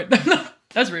true story.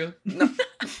 That's real. No.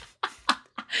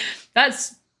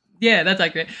 That's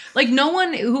accurate. Like no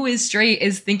one who is straight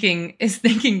is thinking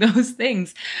those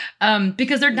things,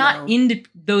 because they're not into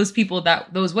those people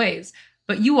those ways.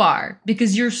 But you are,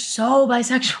 because you're so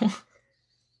bisexual.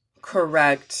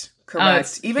 Correct.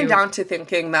 Even cute. down to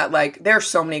thinking that like there are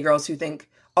so many girls who think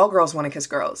all girls want to kiss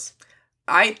girls.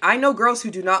 I know girls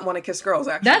who do not want to kiss girls.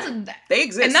 Actually, they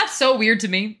exist, and that's so weird to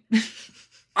me.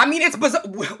 I mean, it's bizarre.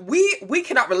 We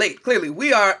cannot relate. Clearly,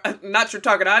 we are not your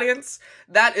target audience.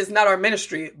 That is not our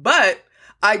ministry. But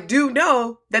I do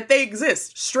know that they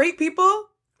exist. Straight people,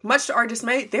 much to our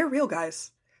dismay, they're real,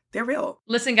 guys. They're real.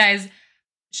 Listen, guys,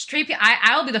 straight people,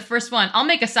 I'll be the first one. I'll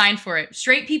make a sign for it.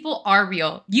 Straight people are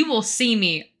real. You will see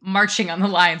me marching on the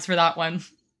lines for that one.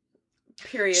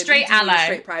 Period. Straight ally.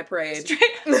 Straight pride parade.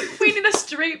 We need a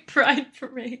straight pride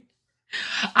parade.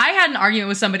 I had an argument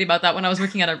with somebody about that when I was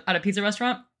working at a pizza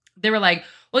restaurant. They were like,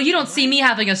 well, you don't see me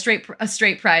having a straight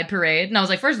pride parade. And I was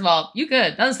like, first of all, you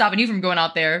could. Nothing's stopping you from going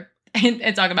out there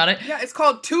and talking about it. Yeah, it's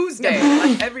called Tuesday.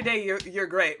 Like, every day you're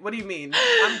great. What do you mean?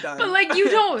 I'm done. But like, you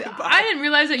don't, I didn't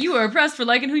realize that you were oppressed for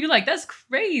liking who you like. That's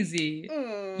crazy.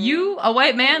 You, a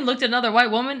white man, looked at another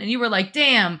white woman and you were like,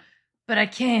 damn, but I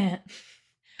can't.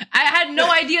 I had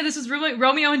no idea this was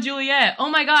Romeo and Juliet.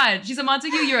 Oh my God, she's a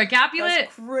Montague, you're a Capulet?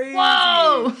 That's crazy.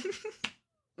 Whoa!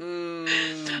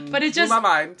 But it just, blew my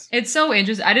mind. It's so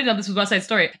interesting. I didn't know this was West Side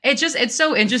Story. It's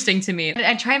so interesting to me.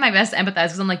 I try my best to empathize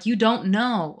because I'm like, you don't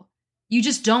know. You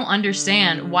just don't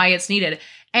understand why it's needed.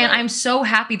 And I'm so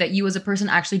happy that you as a person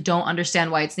actually don't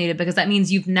understand why it's needed, because that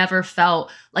means you've never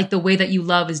felt like the way that you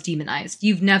love is demonized.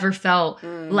 You've never felt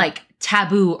like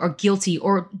taboo or guilty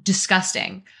or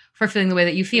disgusting for feeling the way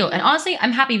that you feel. And honestly,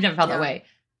 I'm happy you've never felt that way.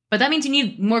 But that means you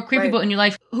need more queer people in your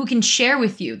life who can share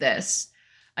with you this.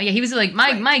 He was like,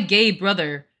 my gay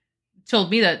brother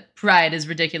told me that pride is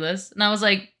ridiculous. And I was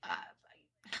like...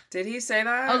 Did he say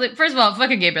that? I was like, first of all, fuck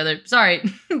a gay brother. Sorry.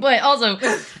 But also,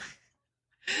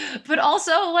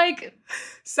 like...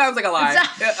 Sounds like a lie.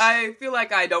 I feel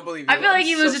like I don't believe you. I feel like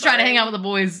he was just trying to hang out with the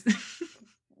boys.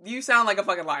 You sound like a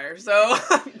fucking liar, so...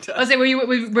 I was like, were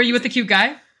you with the cute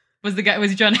guy? Was he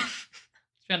trying to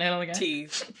hit on the guy? T.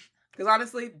 Because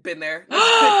honestly, been there.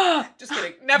 Just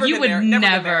kidding. Never you been would there.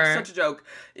 Never been there. Such a joke.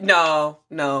 No,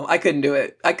 I couldn't do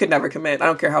it. I could never commit. I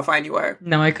don't care how fine you are.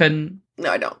 No, I couldn't. No,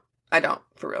 I don't.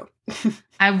 For real.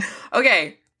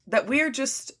 Okay. That we're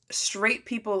just straight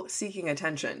people seeking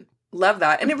attention. Love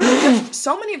that. And it really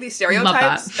so many of these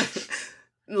stereotypes.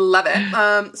 Love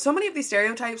it. So many of these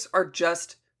stereotypes are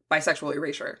just bisexual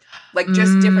erasure. Like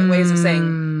just different ways of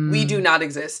saying we do not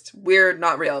exist. We're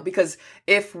not real. Because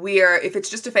if it's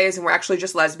just a phase and we're actually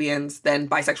just lesbians, then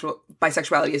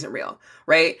bisexuality isn't real.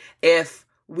 Right? If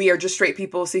we are just straight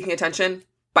people seeking attention,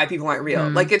 bi people aren't real.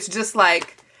 Like it's just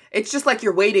like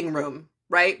your waiting room.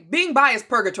 Right? Being bi is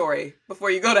purgatory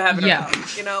before you go to heaven or hell.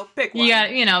 You know, pick one.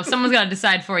 Yeah, someone's got to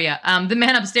decide for you. The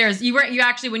man upstairs, you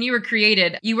actually, when you were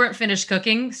created, you weren't finished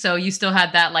cooking, so you still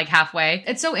had that like halfway.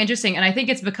 It's so interesting, and I think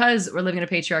it's because we're living in a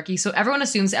patriarchy, so everyone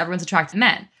assumes everyone's attracted to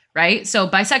men, right? So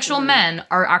bisexual men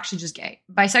are actually just gay.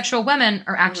 Bisexual women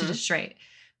are actually just straight.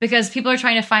 because people are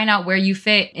trying to find out where you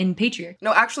fit in patriarchy.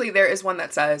 No, actually, there is one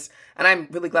that says, and I'm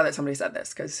really glad that somebody said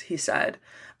this, because he said,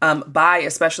 bi,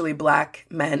 especially Black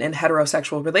men in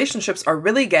heterosexual relationships, are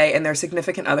really gay, and their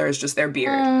significant other is just their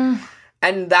beard.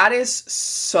 And that is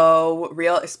so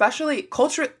real, especially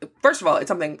culture. First of all, it's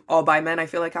something all bi men, I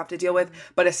feel like, have to deal with,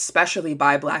 but especially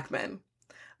bi Black men.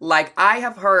 Like, I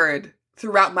have heard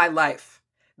throughout my life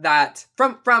that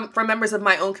from members of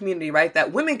my own community, right,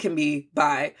 that women can be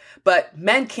bi, but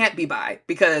men can't be bi,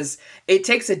 because it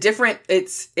takes a different,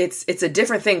 it's a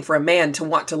different thing for a man to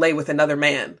want to lay with another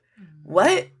man.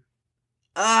 What?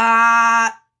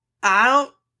 I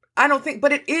don't think,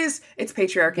 but it's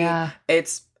patriarchy. Yeah.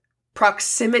 It's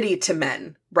proximity to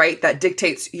men, right, that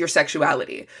dictates your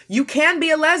sexuality. You can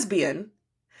be a lesbian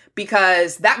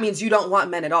because that means you don't want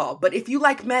men at all. But if you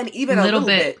like men even a little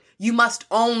bit, you must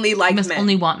only like men. You must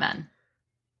only want men.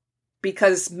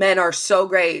 Because men are so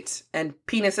great and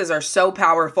penises are so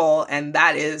powerful, and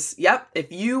that is, yep,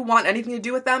 if you want anything to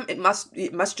do with them, it must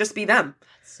just be them.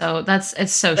 So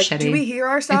it's so like, shitty. Do we hear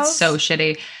ourselves? It's so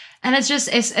shitty. And it's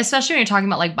especially when you're talking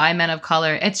about like bi men of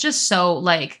color, it's just so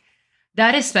like,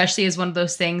 that especially is one of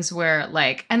those things where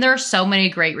like, and there are so many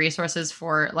great resources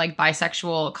for like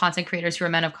bisexual content creators who are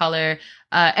men of color,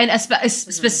 and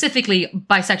specifically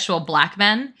bisexual Black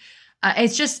men.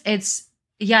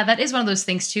 Yeah, that is one of those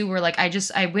things too, where like, I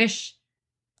wish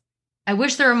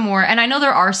there were more, and I know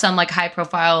there are some like high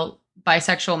profile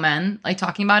bisexual men like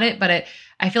talking about it, but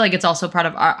I feel like it's also part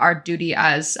of our duty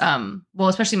as, well,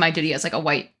 especially my duty as like a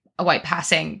white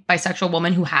passing bisexual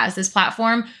woman who has this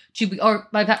platform to be, or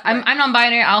like, I'm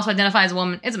non-binary. I also identify as a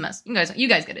woman. It's a mess. You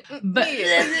guys get it. But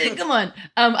come on,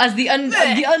 as the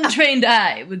untrained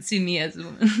eye would see me as a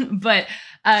woman. But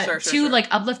sure. Like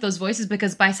uplift those voices,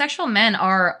 because bisexual men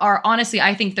are honestly,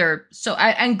 I think they're so,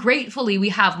 and gratefully we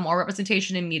have more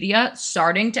representation in media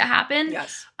starting to happen.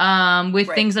 Yes. With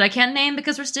things that I can't name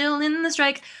because we're still in the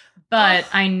strike. But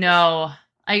I know,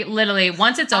 I literally,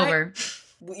 once it's over.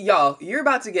 Y'all, you're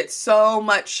about to get so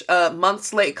much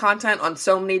months late content on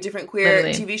so many different queer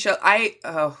TV shows.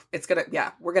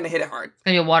 We're gonna hit it hard. It's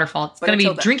gonna be a waterfall. It's gonna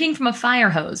be drinking from a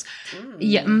fire hose.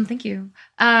 Yeah, thank you.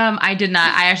 I did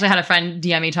not. I actually had a friend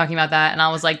DM me talking about that, and I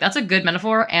was like, "That's a good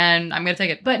metaphor," and I'm gonna take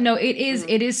it. But no, it is.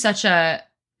 It is such a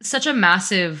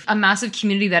massive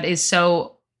community that is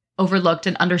so overlooked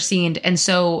and underseen and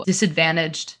so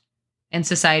disadvantaged in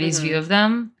society's view of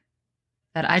them.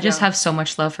 That I just have so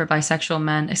much love for bisexual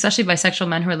men, especially bisexual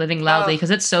men who are living loudly, because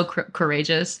it's so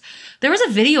courageous. There was a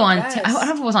video on, I don't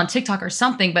know if it was on TikTok or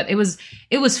something, but it was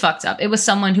fucked up. It was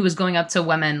someone who was going up to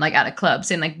women like at a club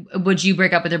saying like, would you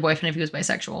break up with your boyfriend if he was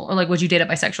bisexual? Or like, would you date a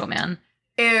bisexual man?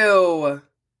 Ew.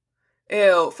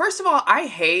 First of all, I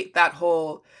hate that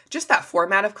just that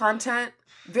format of content.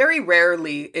 Very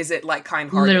rarely is it like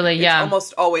kind-hearted. Literally, yeah. It's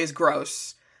almost always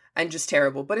gross and just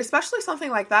terrible. But especially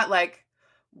something like that, like,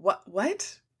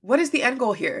 What is the end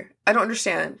goal here? I don't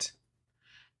understand.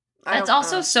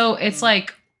 It's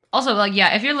like, also like,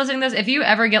 yeah, if you're listening to this, if you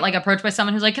ever get like approached by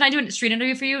someone who's like, can I do a street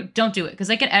interview for you? Don't do it. Because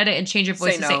they can edit and change your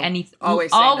voice and say anything.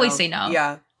 Always say no.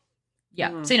 Yeah.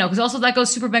 Say no. Because also that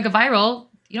goes super mega viral.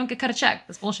 You don't get cut a check.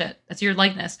 That's bullshit. That's your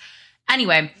likeness.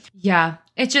 Anyway, yeah,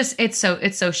 it's so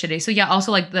shitty. So yeah,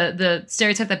 also like the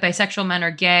stereotype that bisexual men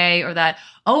are gay, or that,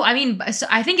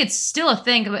 I think it's still a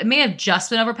thing. It may have just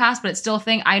been overpassed, but it's still a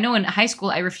thing. I know in high school,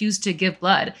 I refused to give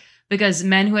blood because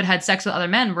men who had sex with other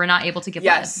men were not able to give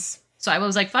blood. So I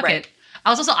was like, fuck it. I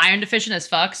was also iron deficient as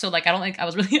fuck. So like, I don't think I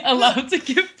was really allowed to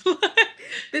give blood.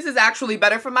 This is actually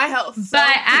better for my health. So.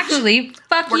 But actually,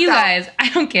 fuck you guys. I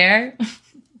don't care.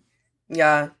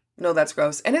 Yeah. No, that's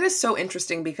gross. And it is so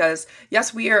interesting because,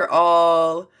 yes, we are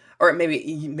all, or maybe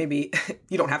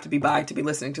you don't have to be bi to be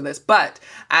listening to this, but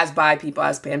as bi people,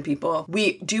 as pan people,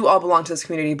 we do all belong to this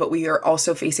community, but we are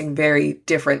also facing very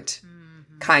different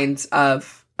kinds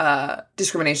of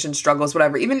discrimination, struggles,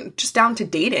 whatever, even just down to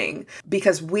dating,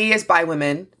 because we as bi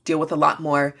women deal with a lot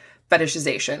more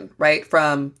fetishization, right?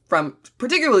 From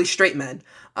particularly straight men.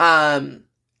 And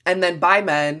then bi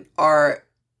men are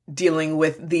dealing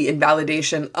with the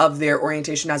invalidation of their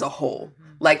orientation as a whole.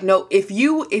 Like, no, if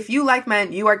you like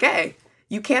men, you are gay.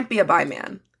 You can't be a bi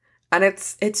man. And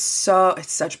it's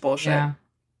such bullshit. Yeah.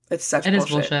 It's such bullshit. It is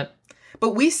bullshit.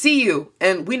 But we see you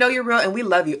and we know you're real and we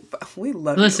love you. We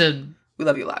love you. Listen. We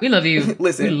love you a lot. We love you.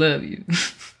 Listen. We love you.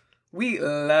 We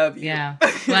love you. Yeah.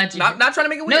 Glad you not trying to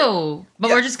make it weird. No, but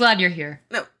we're just glad you're here.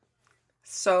 No.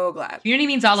 So glad. Community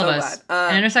means all of us.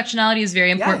 And intersectionality is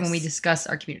very important when we discuss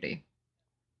our community.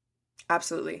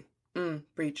 Absolutely.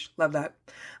 Preach. Love that.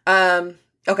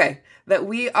 Okay. That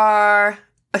we are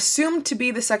assumed to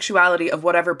be the sexuality of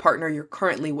whatever partner you're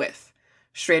currently with.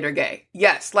 straight or gay.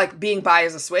 Yes, like being bi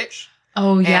is a switch.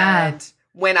 Oh yeah. And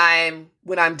when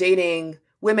I'm dating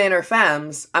women or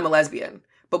femmes, I'm a lesbian.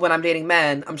 But when I'm dating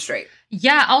men, I'm straight.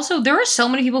 Yeah, also there were so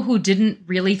many people who didn't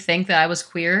really think that I was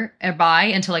queer or bi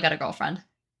until I got a girlfriend.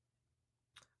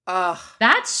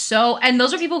 That's so, and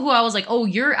those are people who I was like, oh,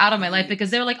 you're out of my life,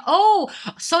 because they were like, oh,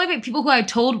 so many people who I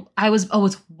told I was, oh,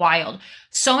 it's wild.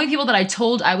 So many people that I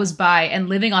told I was bi and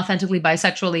living authentically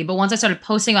bisexually, but once I started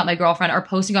posting about my girlfriend or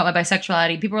posting about my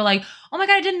bisexuality, people were like, oh my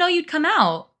God, I didn't know you'd come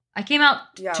out. I came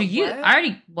out to you. I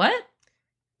already, what?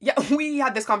 Yeah, we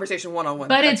had this conversation one-on-one.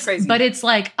 But That's crazy. But it's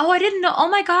like, oh, I didn't know. Oh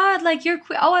my God, like you're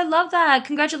queer. Oh, I love that.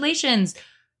 Congratulations.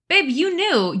 Babe, you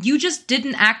knew. You just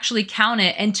didn't actually count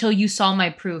it until you saw my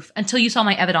proof, until you saw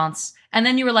my evidence. And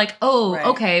then you were like, oh, right.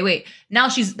 Okay, wait. Now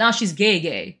she's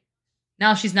gay.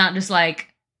 Now she's not just like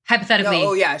hypothetically. No,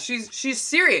 oh yeah, she's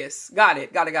serious. Got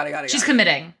it. She's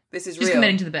committing. This is she's real.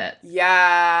 Committing to the bit.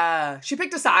 Yeah. She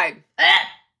picked a side.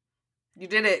 You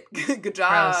did it. Good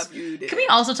job. Gross. You did. Can we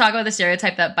also talk about the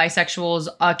stereotype that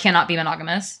bisexuals cannot be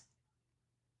monogamous?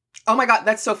 Oh my God,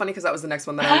 that's so funny because that was the next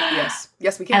one that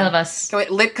yes we can. I love us.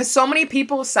 Because so many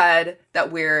people said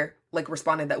that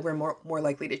responded that we're more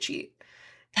likely to cheat.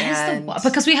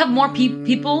 Because we have more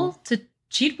people to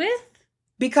cheat with?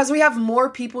 Because we have more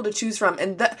people to choose from.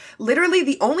 And literally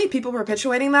the only people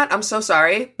perpetuating that, I'm so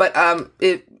sorry, but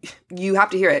you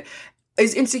have to hear it,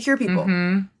 is insecure people.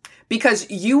 Mm-hmm. Because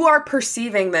you are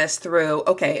perceiving this through,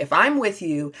 okay, if I'm with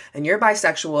you and you're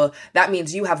bisexual, that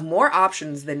means you have more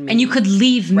options than me. And you could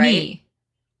leave me.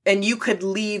 And you could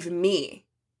leave me.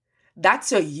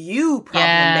 That's a you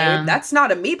problem, babe. That's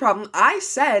not a me problem. I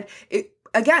said,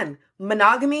 again,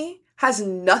 monogamy has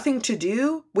nothing to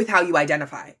do with how you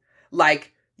identify.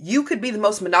 Like, you could be the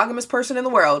most monogamous person in the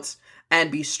world and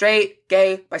be straight,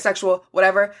 gay, bisexual,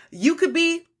 whatever. You could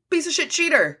be piece of shit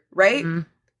cheater, right? Mm-hmm.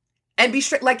 And be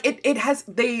straight, like it has,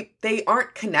 they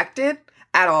aren't connected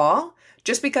at all.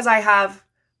 Just because I have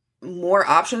more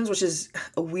options, which is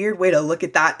a weird way to look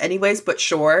at that anyways, but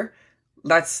sure,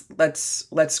 let's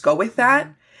go with that.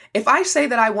 Mm-hmm. If I say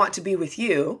that I want to be with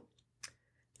you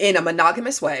in a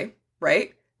monogamous way,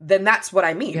 right? Then that's what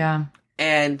I mean. Yeah.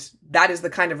 And that is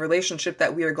the kind of relationship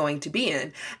that we are going to be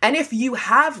in. And if you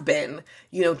have been,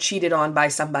 cheated on by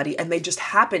somebody and they just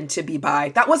happen to be bi,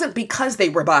 that wasn't because they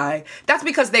were bi. That's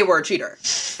because they were a cheater.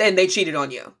 And they cheated on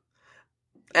you.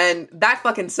 And that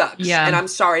fucking sucks. Yeah. And I'm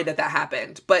sorry that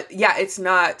happened. But yeah, it's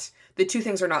not, the two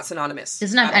things are not synonymous. It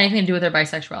doesn't have anything to do with their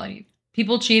bisexuality.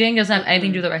 People cheating doesn't have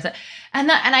anything to do with their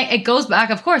bisexuality. It goes back,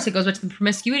 of course, it goes back to the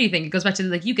promiscuity thing. It goes back to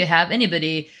like, you could have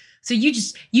anybody. So you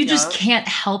just can't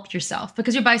help yourself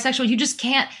because you're bisexual. You just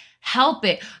can't help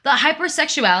it. The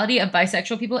hypersexuality of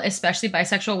bisexual people, especially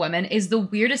bisexual women, is the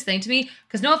weirdest thing to me.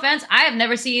 Because no offense, I have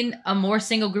never seen a more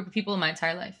single group of people in my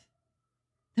entire life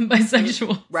than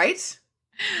bisexual. Right?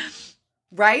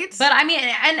 But I mean,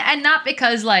 and not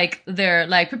because like they're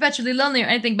like perpetually lonely or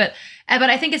anything, but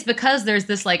I think it's because there's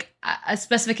this like a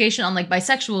specification on like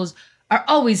bisexuals are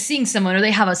always seeing someone, or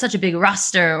they have such a big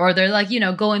roster, or they're like,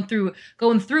 going through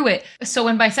it. So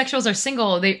when bisexuals are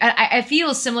single, I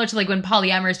feel similar to like when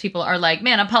polyamorous people are like,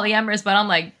 man, I'm polyamorous, but I'm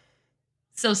like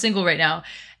so single right now.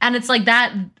 And it's like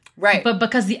that. Right. But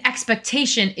because the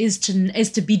expectation is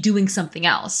to be doing something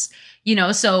else,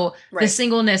 so the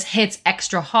singleness hits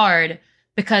extra hard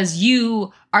because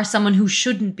you are someone who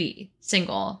shouldn't be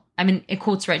single. I mean, in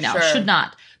quotes right now, should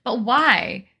not. But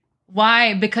why?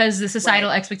 Why? Because the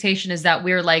societal expectation is that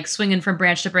we're like swinging from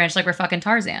branch to branch like we're fucking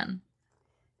Tarzan.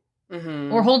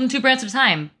 Mm-hmm. Or holding two branches at a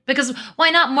time. Because why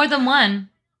not more than one?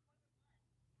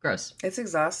 Gross. It's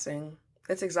exhausting.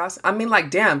 I mean, like,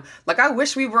 damn. Like, I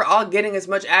wish we were all getting as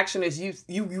much action as you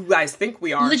guys think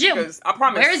we are. Legit. I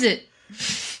promise. Where is it?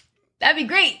 That'd be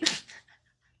great.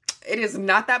 It is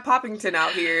not that Poppington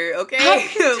out here, okay?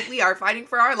 We are fighting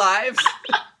for our lives.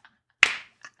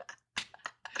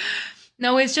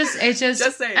 No, it's just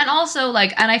saying. And also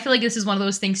like, and I feel like this is one of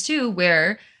those things too,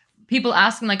 where people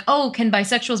asking like, oh, can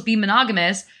bisexuals be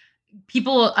monogamous?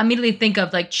 People immediately think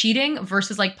of like cheating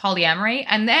versus like polyamory.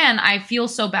 And then I feel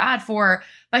so bad for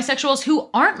bisexuals who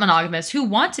aren't monogamous, who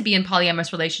want to be in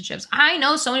polyamorous relationships. I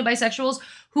know so many bisexuals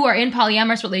who are in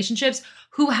polyamorous relationships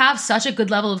who have such a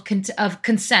good level of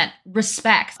consent,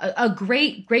 respect, a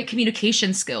great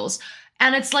communication skills.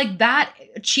 And it's like that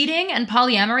cheating and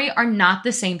polyamory are not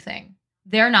the same thing.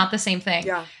 They're not the same thing.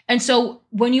 Yeah. And so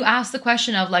when you ask the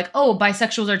question of like, oh,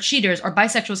 bisexuals are cheaters or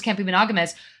bisexuals can't be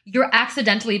monogamous, you're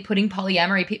accidentally putting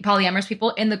polyamorous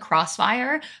people in the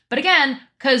crossfire. But again,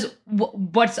 because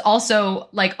what's also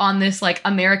like on this like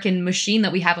American machine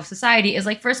that we have of society is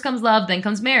like first comes love, then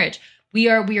comes marriage. We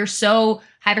are so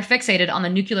hyperfixated on the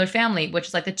nuclear family, which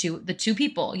is like the two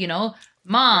people, you know,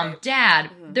 mom, dad,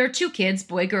 their 2 kids,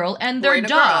 boy, girl, and their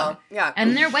dog. Girl. Yeah.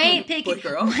 And they're way picky. Boy,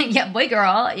 girl. Yeah, boy,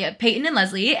 girl. Yeah, Peyton and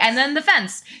Leslie. And then the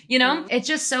fence, you know? It's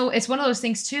just so, it's one of those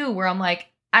things too where I'm like,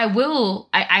 I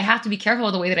have to be careful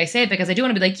with the way that I say it because I do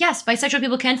want to be like, yes, bisexual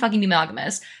people can fucking be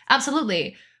monogamous.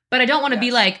 Absolutely. But I don't want to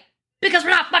be like, because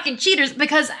we're not fucking cheaters,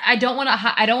 because I don't want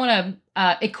to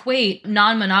equate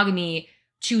non-monogamy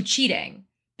to cheating,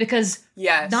 because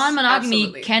non-monogamy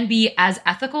absolutely. can be as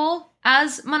ethical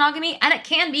as monogamy, and it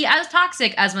can be as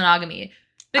toxic as monogamy,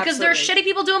 because there's shitty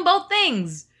people doing both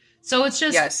things. So it's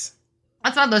just,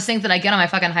 that's one of those things that I get on my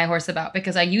fucking high horse about,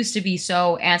 because I used to be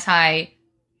so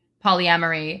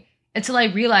anti-polyamory until I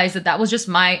realized that was just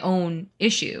my own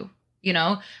issue. You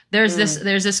know, there's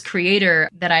this creator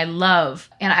that I love,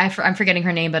 and I'm forgetting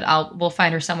her name, but we'll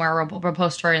find her somewhere, or we'll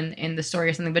post her in the story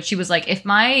or something. But she was like, if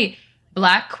my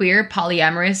Black queer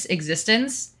polyamorous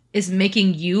existence is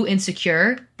making you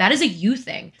insecure, that is a you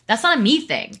thing. That's not a me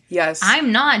thing. Yes.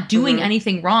 I'm not doing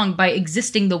anything wrong by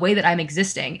existing the way that I'm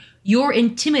existing. You're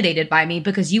intimidated by me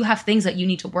because you have things that you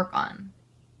need to work on.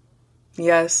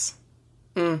 Yes.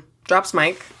 Drops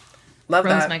mic. Love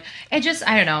Throws that. mic. It just,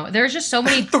 I don't know. There's just so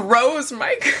many. Throws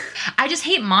mic. I just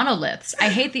hate monoliths. I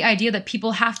hate the idea that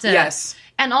people have to. Yes.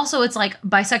 And also, it's like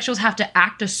bisexuals have to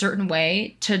act a certain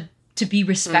way to be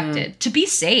respected, to be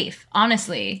safe,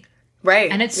 honestly. Right.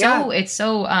 And it's so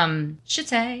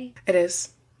shitty. It is.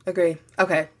 Agree.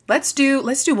 Okay. Let's do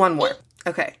one more.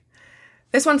 Okay.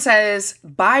 This one says,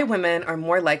 bi women are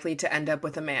more likely to end up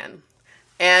with a man.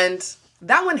 And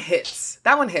that one hits.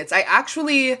 I want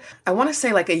to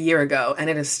say like a year ago, and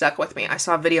it has stuck with me. I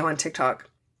saw a video on TikTok,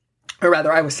 or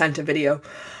rather I was sent a video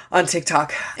on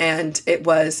TikTok, and she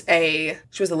was a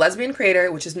lesbian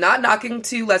creator, which is not knocking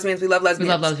to lesbians. We love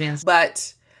lesbians.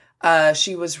 But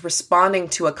she was responding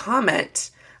to a comment,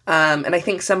 and I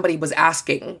think somebody was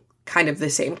asking kind of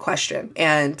the same question.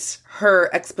 And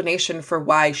her explanation for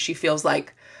why she feels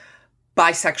like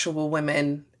bisexual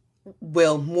women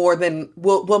will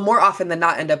more often than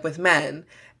not end up with men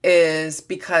is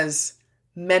because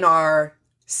men are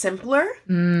simpler.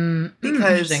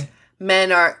 Because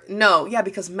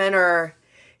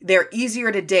they're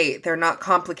easier to date. They're not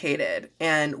complicated,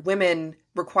 and women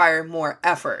require more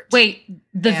effort. Wait,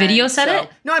 the video said it?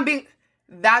 No,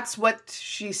 that's what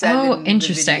she said. Oh,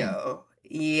 interesting. The video.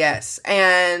 Yes.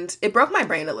 And it broke my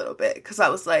brain a little bit because I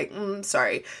was like,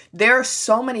 sorry. There are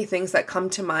so many things that come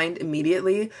to mind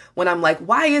immediately when I'm like,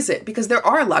 why is it? Because there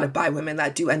are a lot of bi women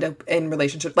that do end up in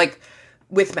relationships, like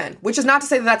with men, which is not to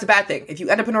say that that's a bad thing. If you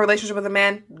end up in a relationship with a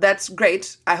man, that's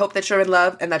great. I hope that you're in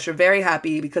love and that you're very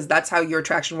happy because that's how your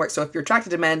attraction works. So if you're attracted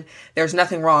to men, there's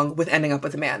nothing wrong with ending up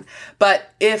with a man.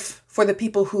 But if for the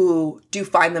people who do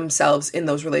find themselves in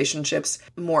those relationships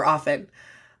more often,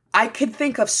 I could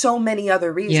think of so many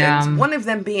other reasons. Yeah. One of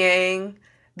them being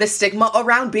the stigma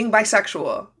around being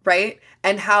bisexual, right?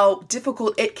 And how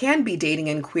difficult it can be dating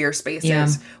in queer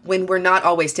spaces when we're not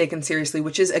always taken seriously,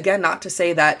 which is, again, not to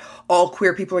say that all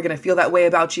queer people are going to feel that way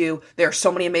about you. There are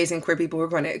so many amazing queer people who are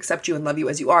going to accept you and love you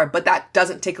as you are. But that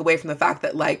doesn't take away from the fact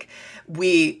that, like,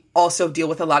 we also deal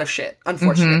with a lot of shit,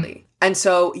 unfortunately. Mm-hmm. And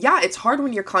so, yeah, it's hard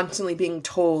when you're constantly being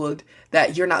told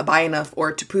that you're not bi enough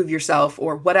or to prove yourself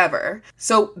or whatever.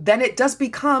 So then it does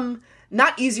become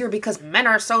not easier because men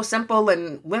are so simple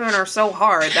and women are so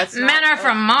hard. Men are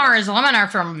from Mars, women are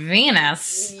from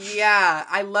Venus. Yeah,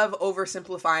 I love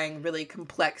oversimplifying really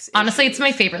complex issues. Honestly, it's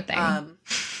my favorite thing.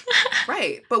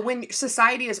 Right. But when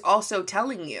society is also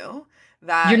telling you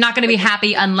that you're not going to be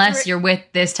happy unless you're with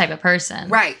this type of person.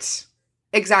 Right.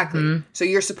 Exactly. Mm-hmm. So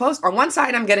you're supposed, on one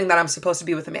side, I'm getting that I'm supposed to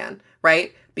be with a man,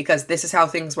 right? Because this is how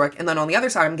things work. And then on the other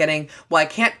side, I'm getting, well, I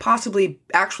can't possibly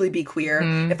actually be queer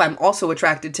if I'm also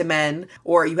attracted to men,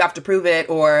 or you have to prove it,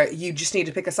 or you just need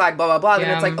to pick a side, blah, blah, blah. Then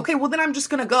it's like, okay, well, then I'm just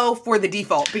going to go for the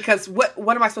default because what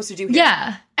am I supposed to do here?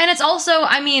 Yeah. And it's also,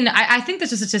 I mean, I think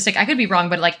there's a statistic, I could be wrong,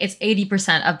 but like it's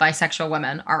 80% of bisexual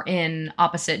women are in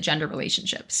opposite gender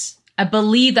relationships. I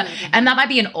believe that, and that might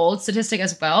be an old statistic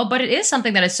as well, but it is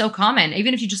something that is so common,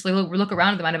 even if you just look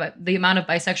around at the amount of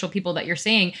bisexual people that you're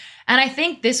seeing. And I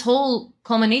think this whole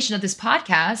culmination of this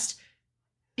podcast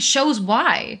shows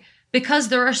why. Because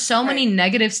there are so many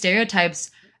negative stereotypes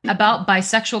about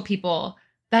bisexual people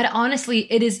that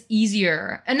honestly, it is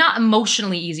easier, and not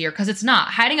emotionally easier, because it's not.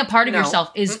 Hiding a part of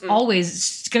yourself is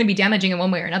always going to be damaging in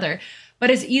one way or another, but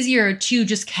it's easier to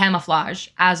just camouflage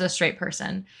as a straight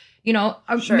person. You know,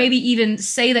 maybe even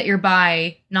say that you're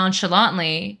bi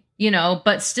nonchalantly, you know,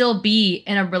 but still be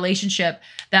in a relationship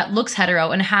that looks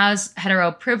hetero and has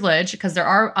hetero privilege, because there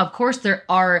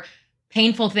are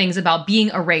painful things about being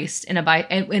erased in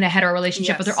a hetero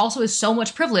relationship, but there also is so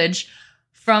much privilege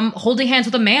from holding hands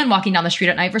with a man walking down the street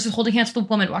at night versus holding hands with a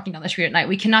woman walking down the street at night.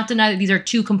 We cannot deny that these are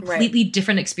two completely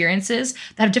different experiences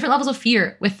that have different levels of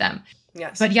fear with them.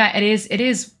 Yes. But yeah,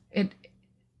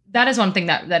 that is one thing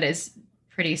that is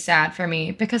pretty sad for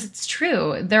me, because it's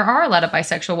true. There are a lot of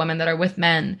bisexual women that are with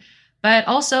men, but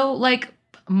also like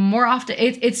more often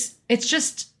it's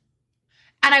just,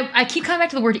 and I keep coming back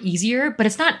to the word easier, but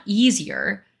it's not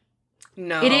easier.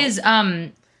 No. It is,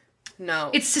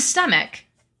 no. it's systemic.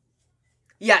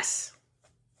 Yes.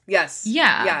 Yes.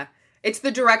 Yeah. Yeah. It's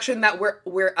the direction that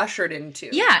we're ushered into.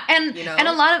 Yeah, and and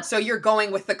a lot of, so you're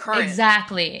going with the current.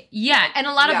 Exactly. Yeah, and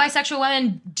a lot of bisexual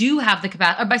women do have the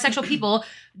capacity, or bisexual people.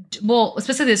 Well,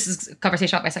 specifically, this is a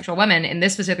conversation about bisexual women in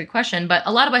this specific question, but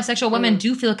a lot of bisexual women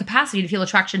do feel a capacity to feel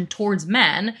attraction towards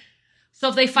men. So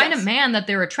if they find a man that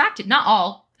they're attracted, not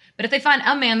all, but if they find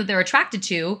a man that they're attracted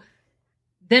to,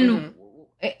 then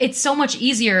it's so much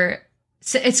easier.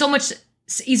 It's so much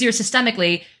easier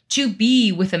systemically to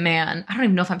be with a man. I don't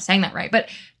even know if I'm saying that right, but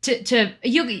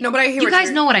No, but I hear you guys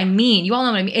know what I mean. You all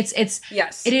know what I mean.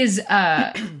 Yes. It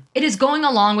is going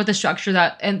along with the structure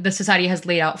that and the society has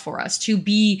laid out for us to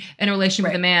be in a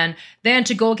relationship with a man, then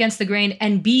to go against the grain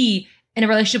and be in a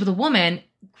relationship with a woman,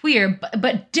 queer,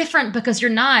 but different, because you're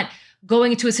not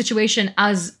going into a situation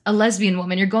as a lesbian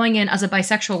woman. You're going in as a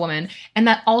bisexual woman, and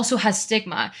that also has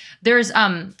stigma. There's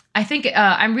I think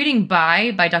I'm reading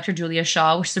by Dr. Julia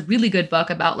Shaw, which is a really good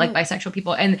book about like bisexual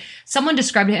people, and someone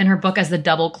described it in her book as the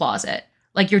double closet.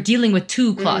 Like you're dealing with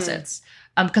two closets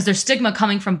because there's stigma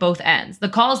coming from both ends. The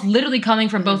call is literally coming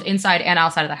from both inside and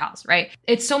outside of the house, right?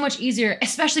 It's so much easier,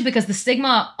 especially because the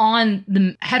stigma on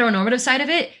the heteronormative side of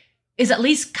it is at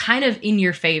least kind of in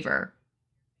your favor.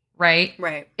 Right?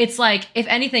 Right. It's like, if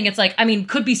anything, it's like, I mean,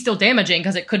 could be still damaging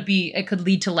because it could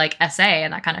lead to like SA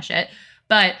and that kind of shit.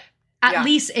 But at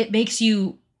least it makes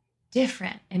you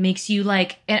different. It makes you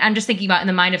like, and I'm just thinking about in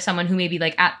the mind of someone who may be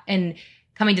like and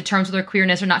coming to terms with their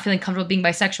queerness or not feeling comfortable being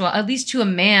bisexual, at least to a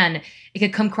man, it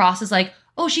could come across as like,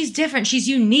 oh, she's different. She's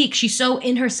unique. She's so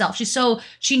in herself.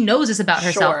 She knows this about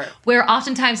herself. Sure. Where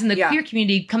oftentimes in the queer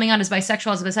community, coming out as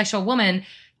bisexual, as a bisexual woman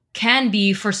can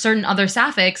be for certain other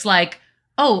sapphics, like,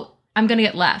 oh, I'm going to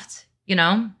get left, you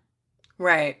know?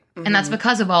 Right. Mm-hmm. And that's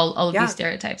because of all of these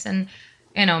stereotypes. And,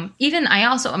 you know, even I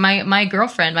also, my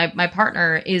girlfriend, my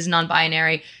partner is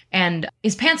non-binary and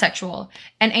is pansexual.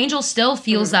 And Angel still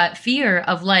feels that fear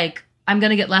of like, I'm going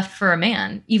to get left for a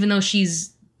man, even though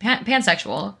she's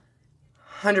pansexual.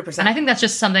 100%. And I think that's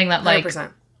just something that like,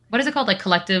 100%. What is it called? Like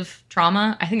collective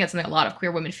trauma? I think that's something a lot of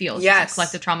queer women feel. It's yes. Just like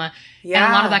collective trauma. Yeah.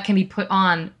 And a lot of that can be put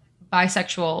on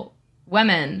bisexual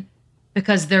women,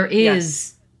 because there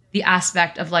is the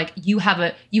aspect of like you have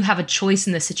a choice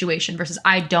in this situation versus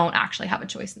I don't actually have a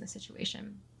choice in this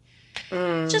situation.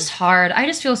 It's just hard. I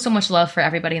just feel so much love for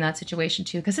everybody in that situation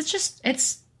too, because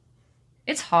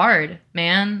it's hard,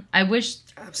 man. I wish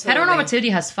heteronormativity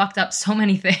has fucked up so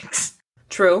many things.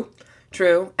 True.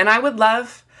 And I want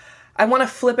to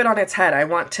flip it on its head.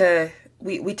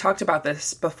 We talked about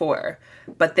this before,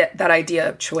 but that idea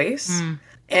of choice.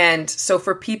 And so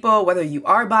for people, whether you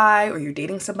are bi or you're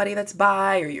dating somebody that's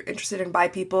bi or you're interested in bi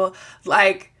people,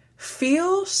 like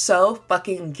feel so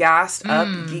fucking gassed up,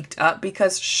 geeked up,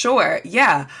 because sure,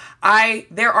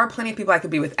 there are plenty of people I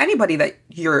could be with. Anybody that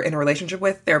you're in a relationship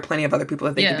with, there are plenty of other people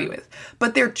that they could be with.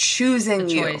 But they're choosing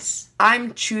you. Choice.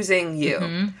 I'm choosing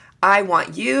you. I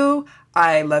want you.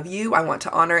 I love you. I want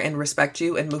to honor and respect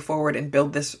you and move forward and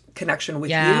build this connection with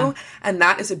you. And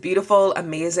that is a beautiful,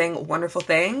 amazing, wonderful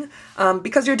thing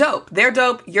because you're dope. They're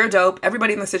dope. You're dope.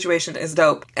 Everybody in the situation is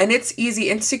dope. And it's easy.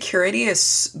 Insecurity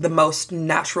is the most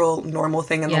natural, normal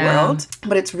thing in the world.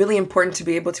 But it's really important to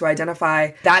be able to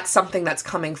identify that's something that's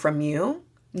coming from you,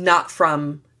 not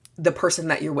from the person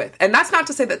that you're with. And that's not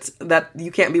to say that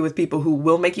you can't be with people who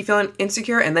will make you feel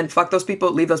insecure and then fuck those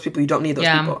people, leave those people. You don't need those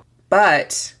people.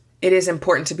 But it is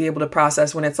important to be able to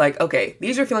process when it's like, okay,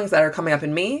 these are feelings that are coming up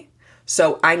in me,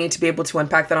 so I need to be able to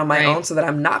unpack that on my own so that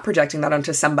I'm not projecting that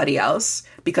onto somebody else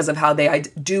because of how they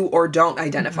do or don't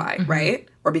identify, right?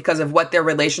 Or because of what their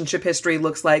relationship history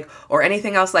looks like or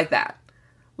anything else like that.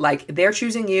 Like, they're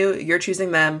choosing you, you're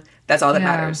choosing them. That's all that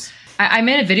matters. I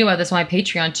made a video about this on my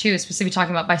Patreon, too, specifically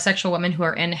talking about bisexual women who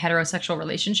are in heterosexual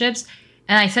relationships.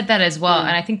 And I said that as well.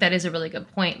 And I think that is a really good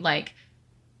point. Like,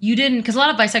 you didn't, because a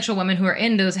lot of bisexual women who are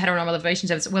in those heteronormative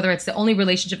relationships, whether it's the only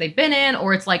relationship they've been in,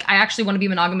 or it's like, I actually want to be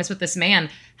monogamous with this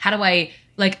man. How do I,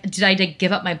 like, did I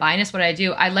give up my bi-ness? What did I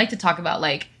do? I like to talk about,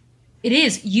 like, it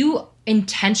is, you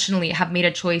intentionally have made a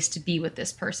choice to be with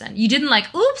this person. You didn't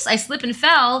like, oops, I slipped and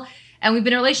fell, and we've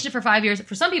been in a relationship for 5 years.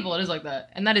 For some people, it is like that.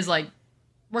 And that is like,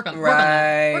 work on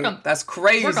that. That's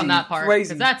crazy. Work on that part.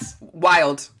 Crazy. That's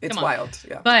wild. It's wild.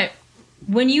 Yeah. But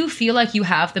when you feel like you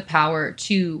have the power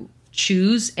to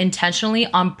choose intentionally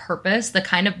on purpose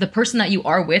the person that you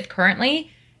are with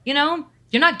currently, you know,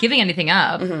 you're not giving anything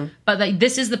up, but like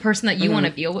this is the person that you want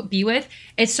to be with.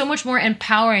 It's so much more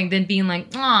empowering than being like,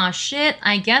 oh shit,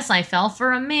 I guess I fell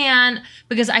for a man.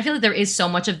 Because I feel like there is so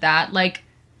much of that like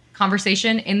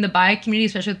conversation in the bi community,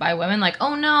 especially with bi women, like,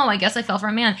 oh no, I guess I fell for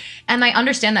a man. And I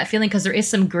understand that feeling because there is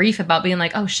some grief about being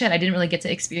like, oh shit, I didn't really get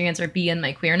to experience or be in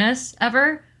my queerness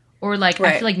ever. Or like,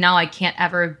 I feel like now I can't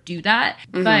ever do that.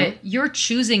 But you're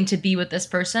choosing to be with this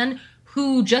person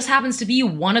who just happens to be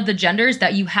one of the genders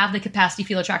that you have the capacity to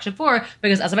feel attraction for.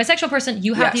 Because as a bisexual person,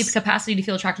 you have the capacity to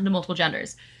feel attracted to multiple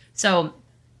genders. So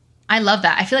I love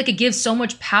that. I feel like it gives so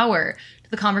much power to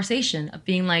the conversation of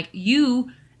being like,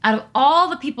 you, out of all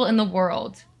the people in the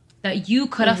world that you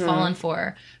could have fallen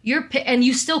for, and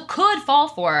you still could fall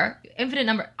for, infinite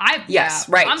number.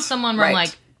 I'm someone where I'm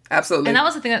like, absolutely. And that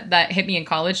was the thing that hit me in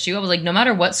college too. I was like, no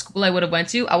matter what school I would have went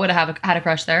to, I would have had a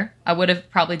crush there. I would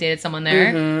have probably dated someone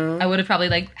there. I would have probably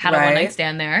like had a one night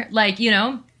stand there. Like, you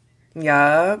know.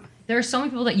 Yeah. There are so many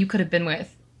people that you could have been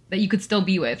with, that you could still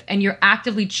be with, and you're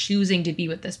actively choosing to be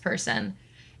with this person.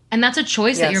 And that's a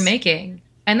choice that you're making.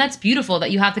 And that's beautiful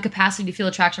that you have the capacity to feel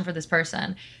attraction for this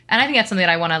person. And I think that's something that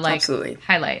I want to like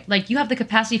highlight. Like, you have the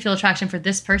capacity to feel attraction for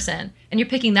this person, and you're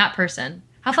picking that person.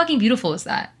 How fucking beautiful is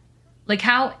that? Like,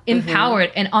 how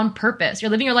empowered and on purpose.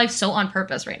 You're living your life so on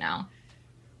purpose right now.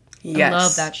 Yes. I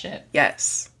love that shit.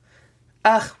 Yes.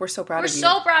 Ugh, we're so proud of you. We're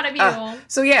so proud of you.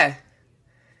 So yeah.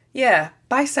 Yeah.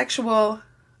 Bisexual,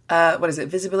 what is it?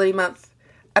 Visibility Month.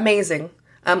 Amazing.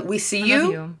 We see you.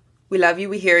 Love you. We love you.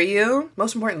 We hear you.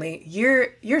 Most importantly,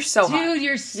 you're so hot. Dude,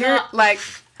 you're like,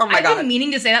 oh my God. I've been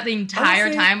meaning to say that the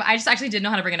entire time. I just actually didn't know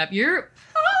how to bring it up.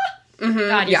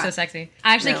 God, you're so sexy.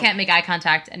 I actually can't make eye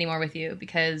contact anymore with you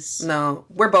because... No,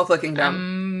 we're both looking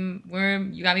dumb.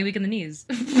 You got me weak in the knees.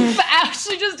 But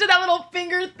Ashley just did that little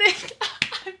finger thing.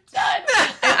 I'm done.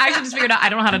 And I actually just figured out I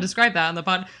don't know how to describe that on the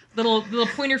pod. Little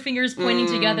pointer fingers pointing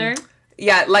together.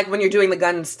 Yeah, like when you're doing the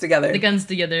guns together. The guns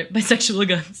together. Bisexual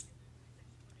guns.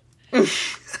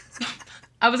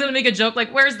 I was going to make a joke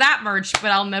like, where's that merch?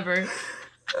 But I'll never.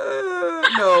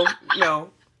 No.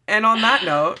 And on that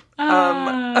note,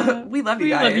 we love you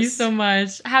guys. We love you so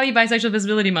much. Happy Bisexual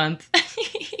Visibility Month.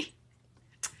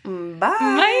 Bye.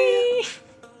 Bye.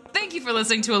 Thank you for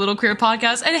listening to A Little Queer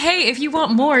Podcast. And hey, if you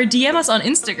want more, DM us on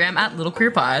Instagram at Little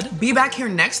Queer Pod. Be back here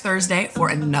next Thursday for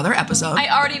another episode. I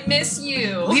already miss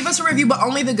you. Leave us a review, but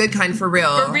only the good kind, for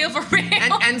real. For real.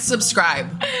 And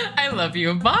subscribe. I love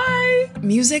you. Bye.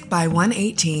 Music by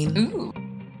 118. Ooh.